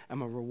Him.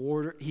 I'm a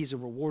rewarder. He's a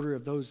rewarder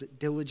of those that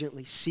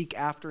diligently seek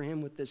after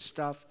Him with this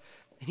stuff.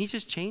 And He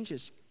just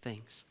changes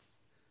things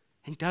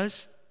and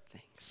does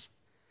things.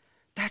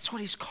 That's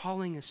what He's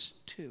calling us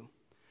to.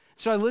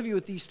 So I leave you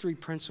with these 3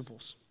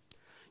 principles.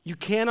 You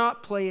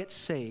cannot play it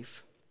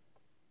safe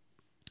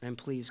and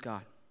please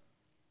God.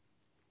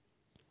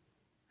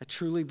 I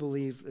truly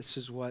believe this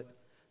is what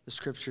the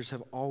Scriptures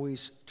have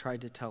always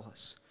tried to tell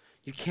us.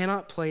 You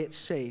cannot play it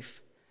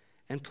safe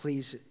and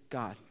please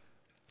God.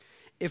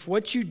 If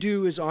what you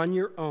do is on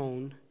your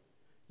own,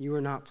 you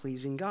are not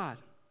pleasing God.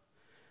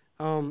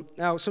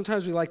 Now,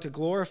 sometimes we like to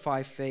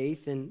glorify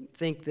faith and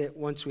think that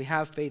once we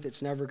have faith,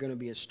 it's never going to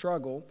be a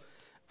struggle.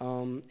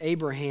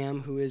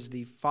 Abraham, who is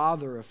the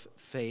father of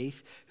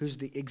faith, who's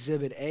the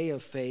exhibit A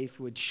of faith,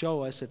 would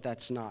show us that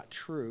that's not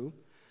true.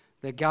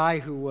 The guy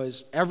who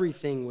was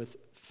everything with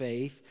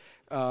faith,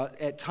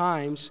 at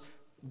times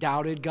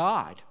doubted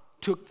God,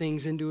 took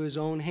things into his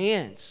own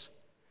hands.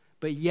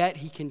 But yet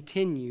he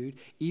continued,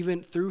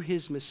 even through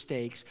his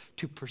mistakes,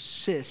 to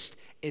persist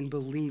in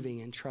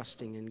believing and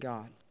trusting in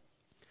God.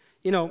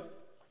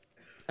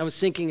 I was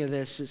thinking of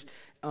this as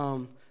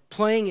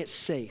playing it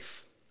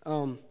safe.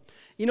 The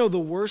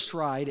worst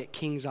ride at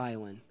Kings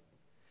Island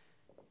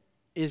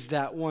is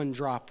that one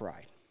drop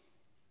ride.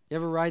 You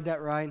ever ride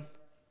that ride?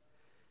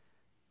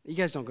 You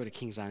guys don't go to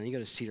Kings Island, you go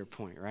to Cedar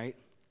Point, right?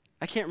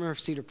 I can't remember if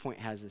Cedar Point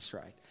has this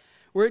ride.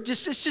 Where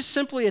it's just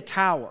simply a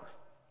tower,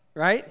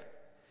 right?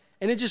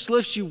 And it just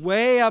lifts you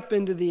way up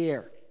into the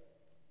air.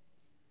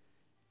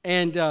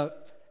 And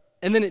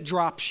then it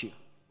drops you.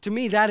 To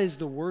me, that is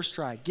the worst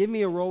ride. Give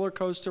me a roller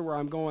coaster where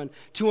I'm going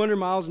 200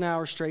 miles an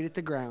hour straight at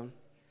the ground.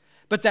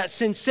 But that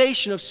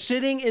sensation of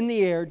sitting in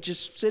the air,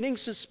 just sitting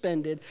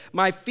suspended,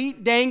 my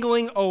feet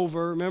dangling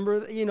over,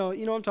 remember, you know what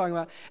I'm talking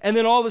about, and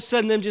then all of a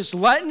sudden them just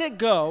letting it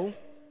go.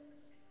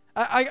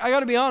 I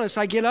got to be honest,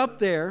 I get up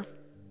there,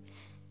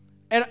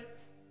 and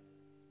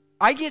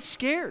I get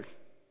scared.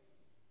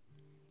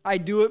 I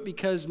do it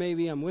because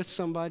maybe I'm with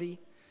somebody,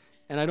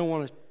 and I don't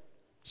want to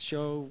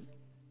show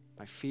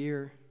my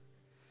fear.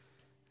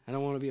 I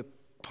don't want to be a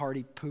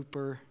party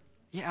pooper.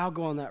 Yeah, I'll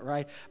go on that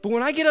ride. But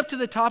when I get up to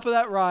the top of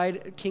that ride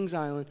at Kings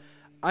Island,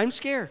 I'm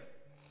scared.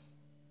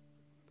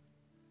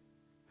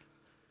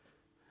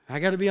 I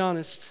got to be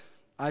honest.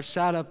 I've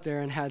sat up there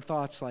and had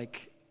thoughts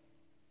like,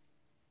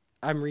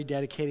 I'm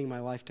rededicating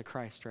my life to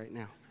Christ right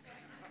now.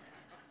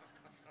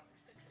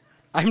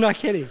 I'm not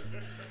kidding.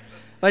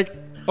 Like,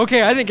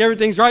 okay, I think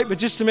everything's right, but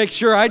just to make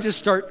sure, I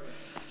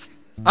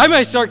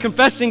might start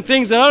confessing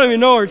things that I don't even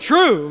know are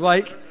true.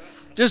 Like,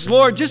 just,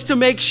 Lord, just to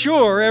make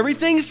sure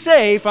everything's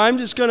safe, I'm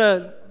just going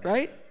to,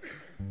 right?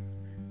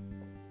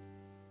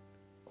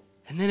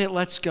 And then it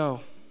lets go.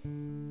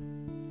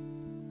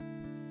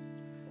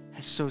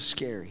 It's so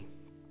scary.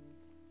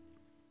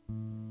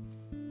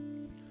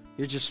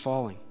 You're just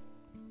falling.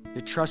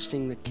 You're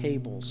trusting the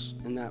cables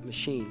in that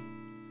machine.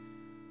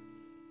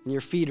 And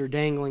your feet are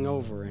dangling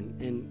over,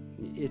 and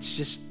it's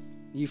just,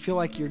 you feel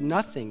like you're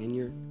nothing, and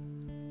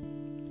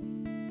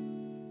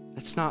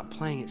that's not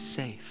playing it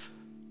safe.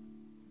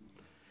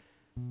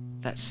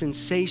 That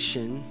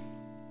sensation,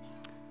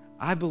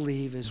 I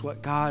believe, is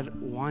what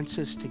God wants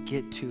us to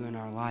get to in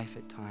our life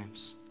at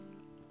times.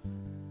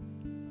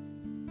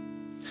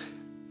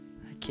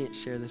 I can't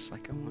share this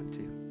like I want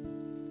to.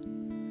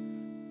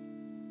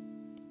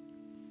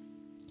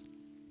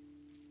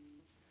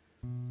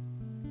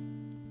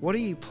 What are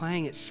you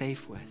playing it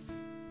safe with?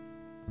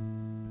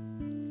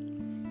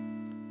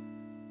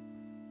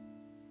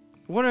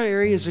 What are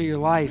areas of your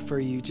life where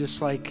you just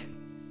like,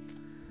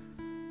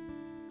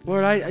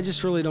 Lord, I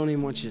just really don't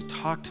even want you to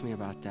talk to me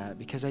about that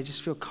because I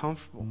just feel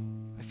comfortable.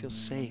 I feel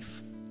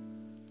safe.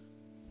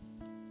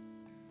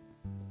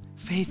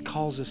 Faith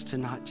calls us to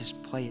not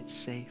just play it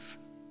safe.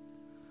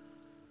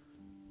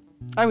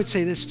 I would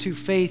say this too,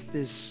 faith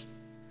is,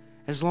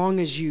 as long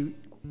as you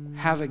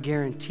have a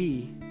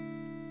guarantee,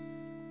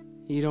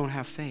 you don't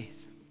have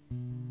faith.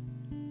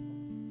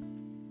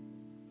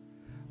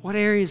 What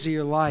areas of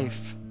your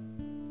life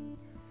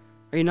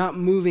are you not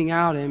moving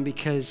out in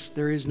because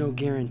there is no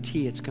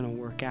guarantee it's going to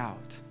work out?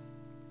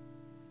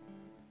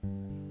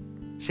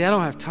 See, I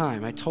don't have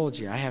time. I told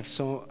you, I have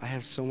so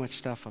much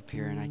stuff up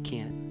here and I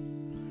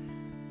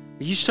can't.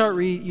 You start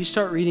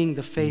reading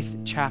the faith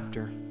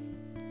chapter,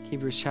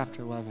 Hebrews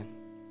chapter 11.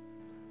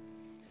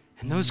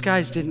 And those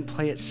guys didn't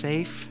play it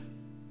safe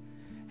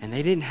and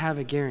they didn't have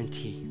a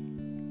guarantee.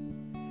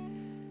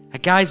 A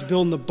guy's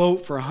building a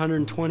boat for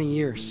 120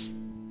 years,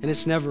 and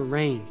it's never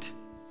rained.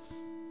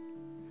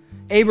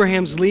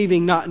 Abraham's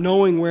leaving not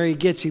knowing where he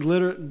gets.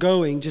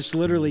 Just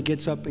literally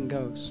gets up and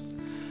goes.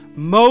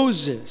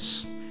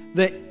 Moses,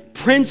 the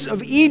prince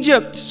of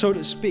Egypt, so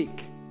to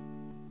speak,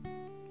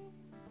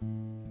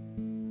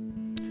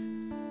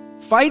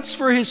 fights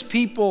for his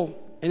people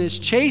and is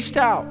chased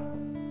out.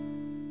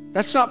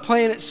 That's not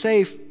playing it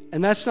safe,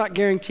 and that's not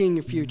guaranteeing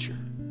your future.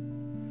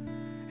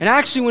 And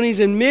actually, when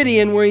he's in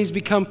Midian, where he's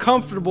become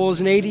comfortable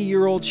as an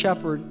 80-year-old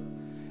shepherd,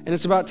 and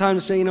it's about time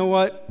to say, you know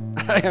what?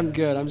 I am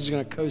good. I'm just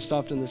going to coast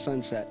off in the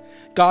sunset.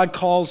 God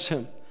calls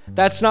him.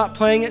 That's not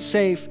playing it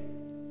safe.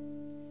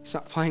 It's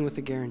not playing with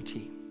a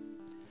guarantee.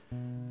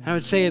 And I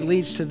would say it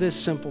leads to this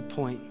simple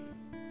point.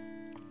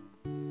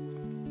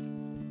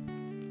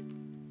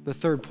 The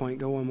third point.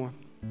 Go one more.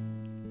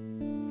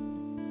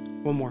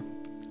 One more.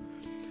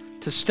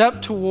 To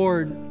step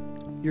toward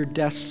your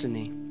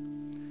destiny,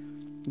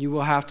 you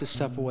will have to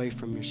step away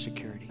from your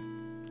security.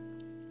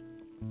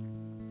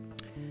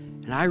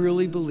 And I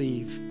really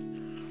believe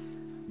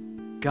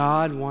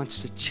God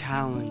wants to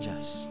challenge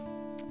us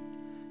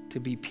to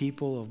be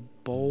people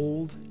of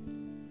bold,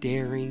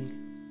 daring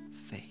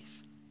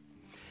faith.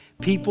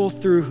 People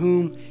through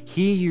whom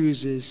He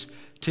uses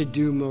to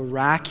do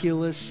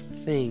miraculous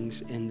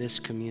things in this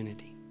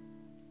community,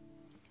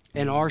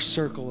 in our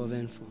circle of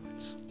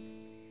influence.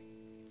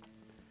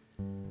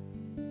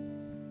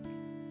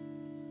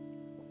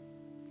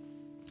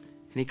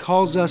 And He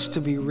calls us to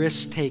be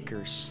risk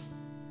takers,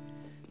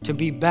 to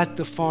be bet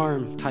the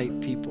farm type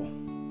people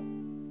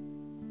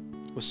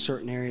with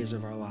certain areas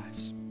of our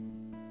lives.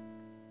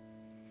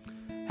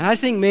 And I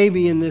think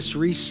maybe in this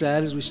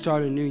reset, as we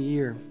start a new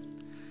year,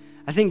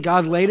 I think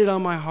God laid it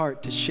on my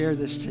heart to share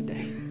this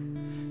today,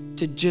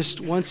 to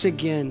just once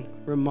again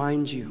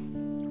remind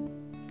you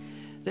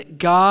that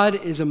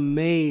God is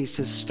amazed,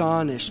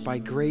 astonished by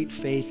great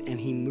faith, and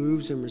He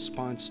moves in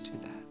response to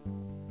that.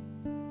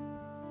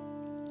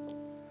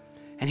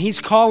 And He's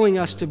calling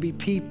us to be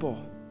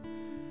people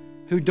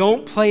who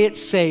don't play it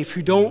safe,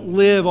 who don't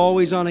live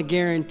always on a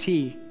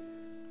guarantee,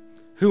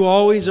 who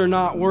always are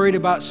not worried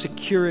about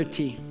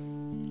security,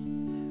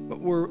 but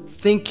we're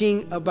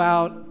thinking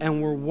about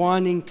and we're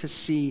wanting to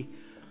see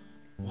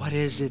what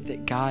is it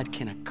that God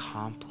can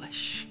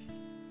accomplish.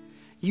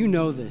 You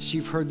know this.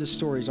 You've heard the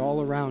stories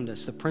all around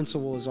us. The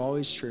principle is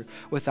always true.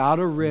 Without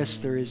a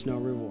risk, there is no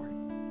reward.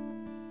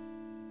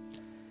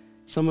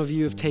 Some of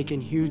you have taken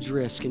huge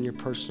risk in your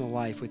personal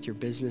life with your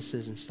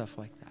businesses and stuff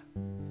like that.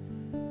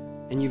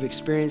 And you've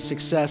experienced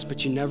success,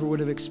 but you never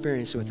would have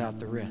experienced it without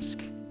the risk.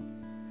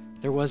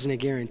 There wasn't a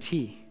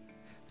guarantee.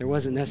 There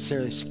wasn't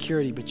necessarily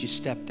security, but you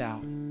stepped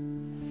out.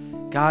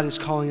 God is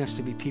calling us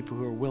to be people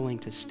who are willing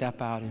to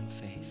step out in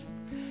faith.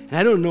 And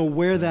I don't know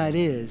where that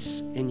is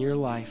in your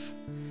life.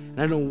 And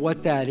I don't know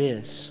what that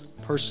is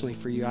personally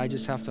for you. I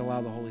just have to allow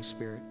the Holy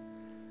Spirit.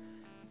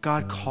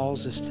 God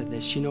calls us to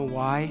this. You know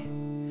why?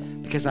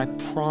 Because I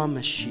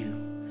promise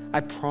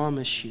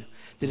you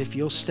that if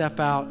you'll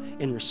step out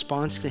in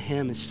response to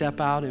him and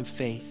step out in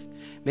faith,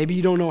 maybe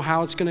you don't know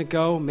how it's going to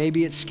go.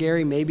 Maybe it's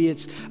scary. Maybe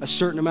it's a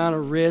certain amount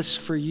of risk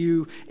for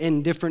you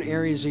in different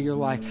areas of your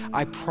life.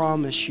 I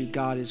promise you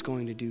God is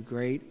going to do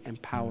great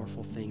and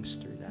powerful things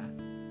through that.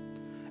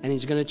 And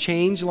he's going to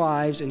change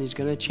lives, and he's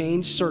going to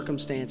change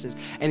circumstances,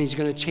 and he's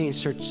going to change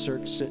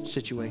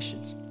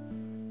situations.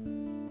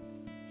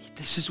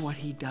 This is what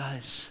he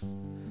does.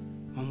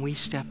 When we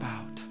step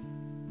out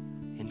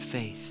in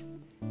faith,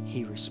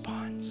 he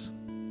responds.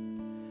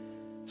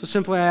 So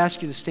simply I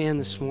ask you to stand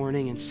this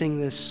morning and sing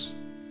this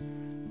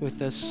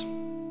with us.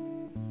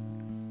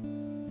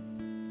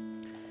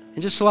 And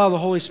just allow the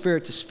Holy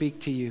Spirit to speak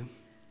to you.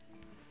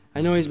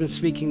 I know he's been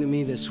speaking to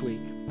me this week.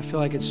 I feel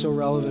like it's so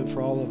relevant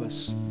for all of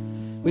us.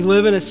 We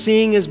live in a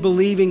seeing is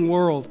believing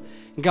world.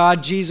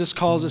 God, Jesus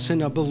calls us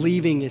into a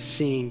believing is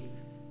seeing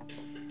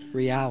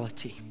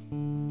reality.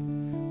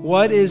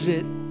 What is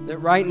it that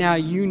right now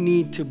you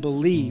need to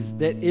believe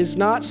that is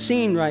not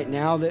seen right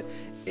now, that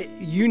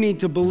you need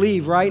to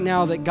believe right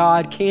now that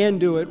God can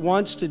do it,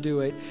 wants to do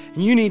it,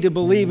 and you need to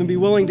believe and be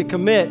willing to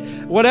commit.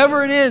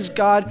 Whatever it is,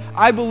 God,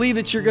 I believe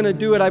that you're going to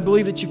do it. I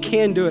believe that you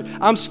can do it.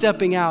 I'm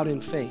stepping out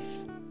in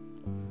faith.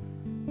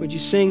 Would you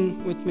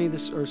sing with me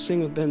this, or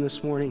sing with Ben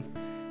this morning,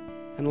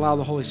 and allow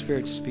the Holy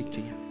Spirit to speak to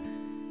you?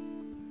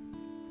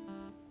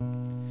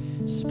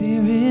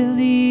 Spirit,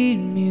 lead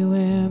me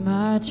where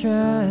my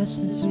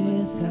trust is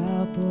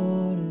without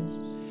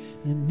borders.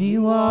 Let me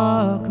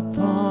walk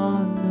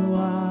upon the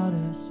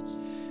waters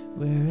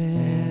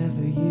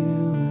wherever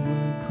you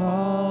would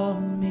call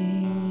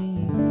me.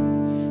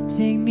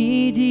 Take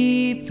me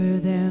deeper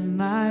than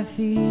my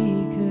feet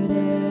could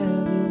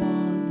ever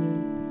wander,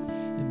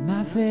 and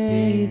my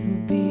faith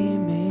will be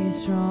made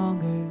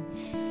stronger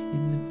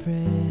in the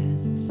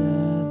presence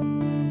of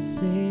my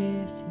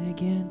Savior. Sing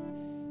again.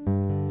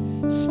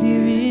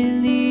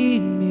 Spirit,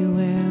 lead me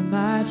where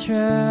my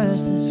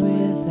trust is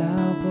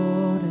without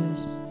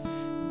borders.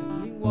 Let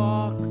me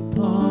walk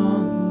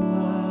upon the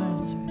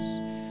waters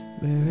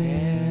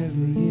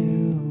wherever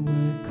you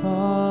would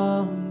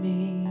call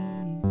me.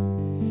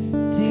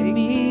 Take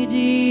me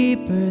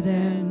deeper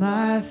than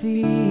my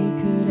feet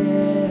could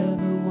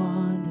ever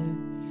wander,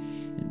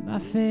 and my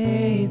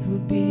faith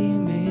would be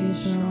made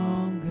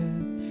stronger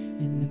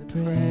in the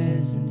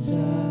presence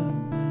of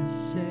my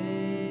Savior.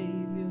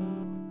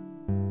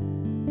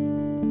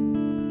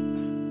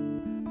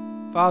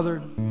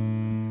 Father,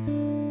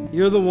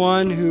 you're the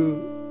one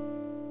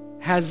who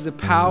has the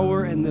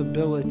power and the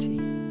ability.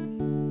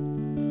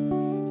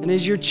 And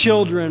as your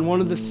children, one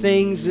of the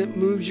things that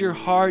moves your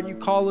heart, you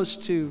call us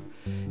to,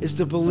 is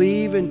to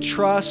believe and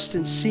trust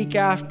and seek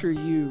after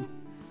you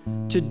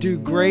to do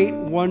great,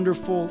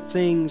 wonderful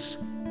things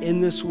in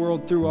this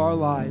world through our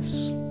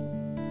lives.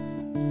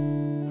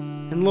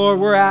 And Lord,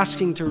 we're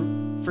asking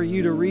for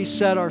you to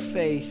reset our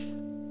faith.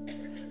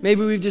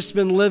 Maybe we've just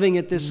been living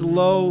at this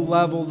low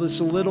level,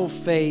 this little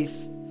faith,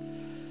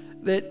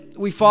 that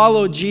we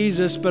follow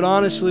Jesus, but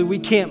honestly, we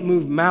can't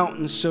move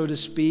mountains, so to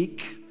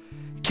speak.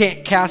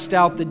 Can't cast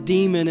out the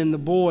demon in the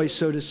boy,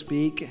 so to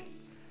speak,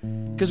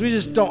 because we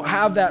just don't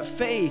have that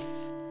faith.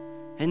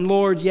 And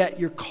Lord, yet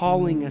you're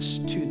calling us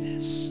to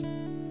this.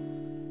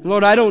 And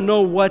Lord, I don't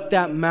know what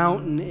that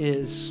mountain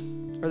is,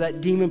 or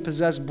that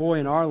demon-possessed boy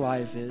in our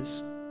life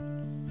is,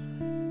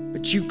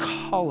 but you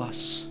call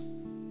us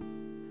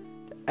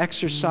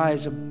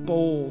exercise a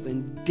bold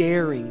and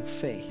daring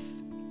faith.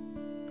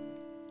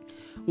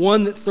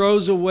 One that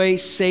throws away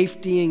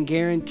safety and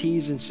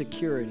guarantees and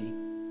security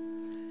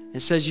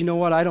and says, you know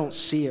what, I don't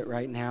see it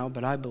right now,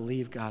 but I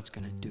believe God's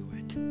going to do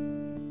it.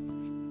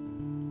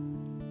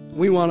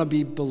 We want to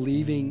be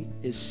believing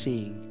is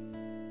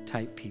seeing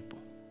type people.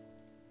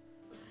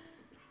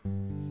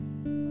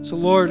 So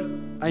Lord,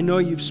 I know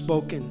you've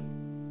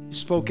spoken. You've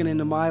spoken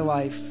into my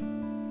life.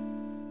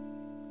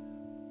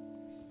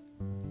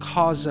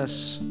 Cause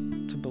us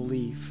to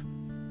believe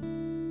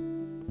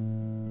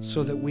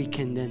so that we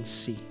can then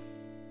see.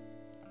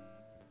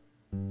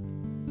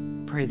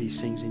 Pray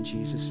these things in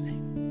Jesus' name.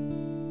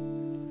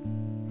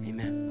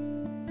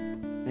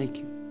 Amen. Thank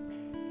you.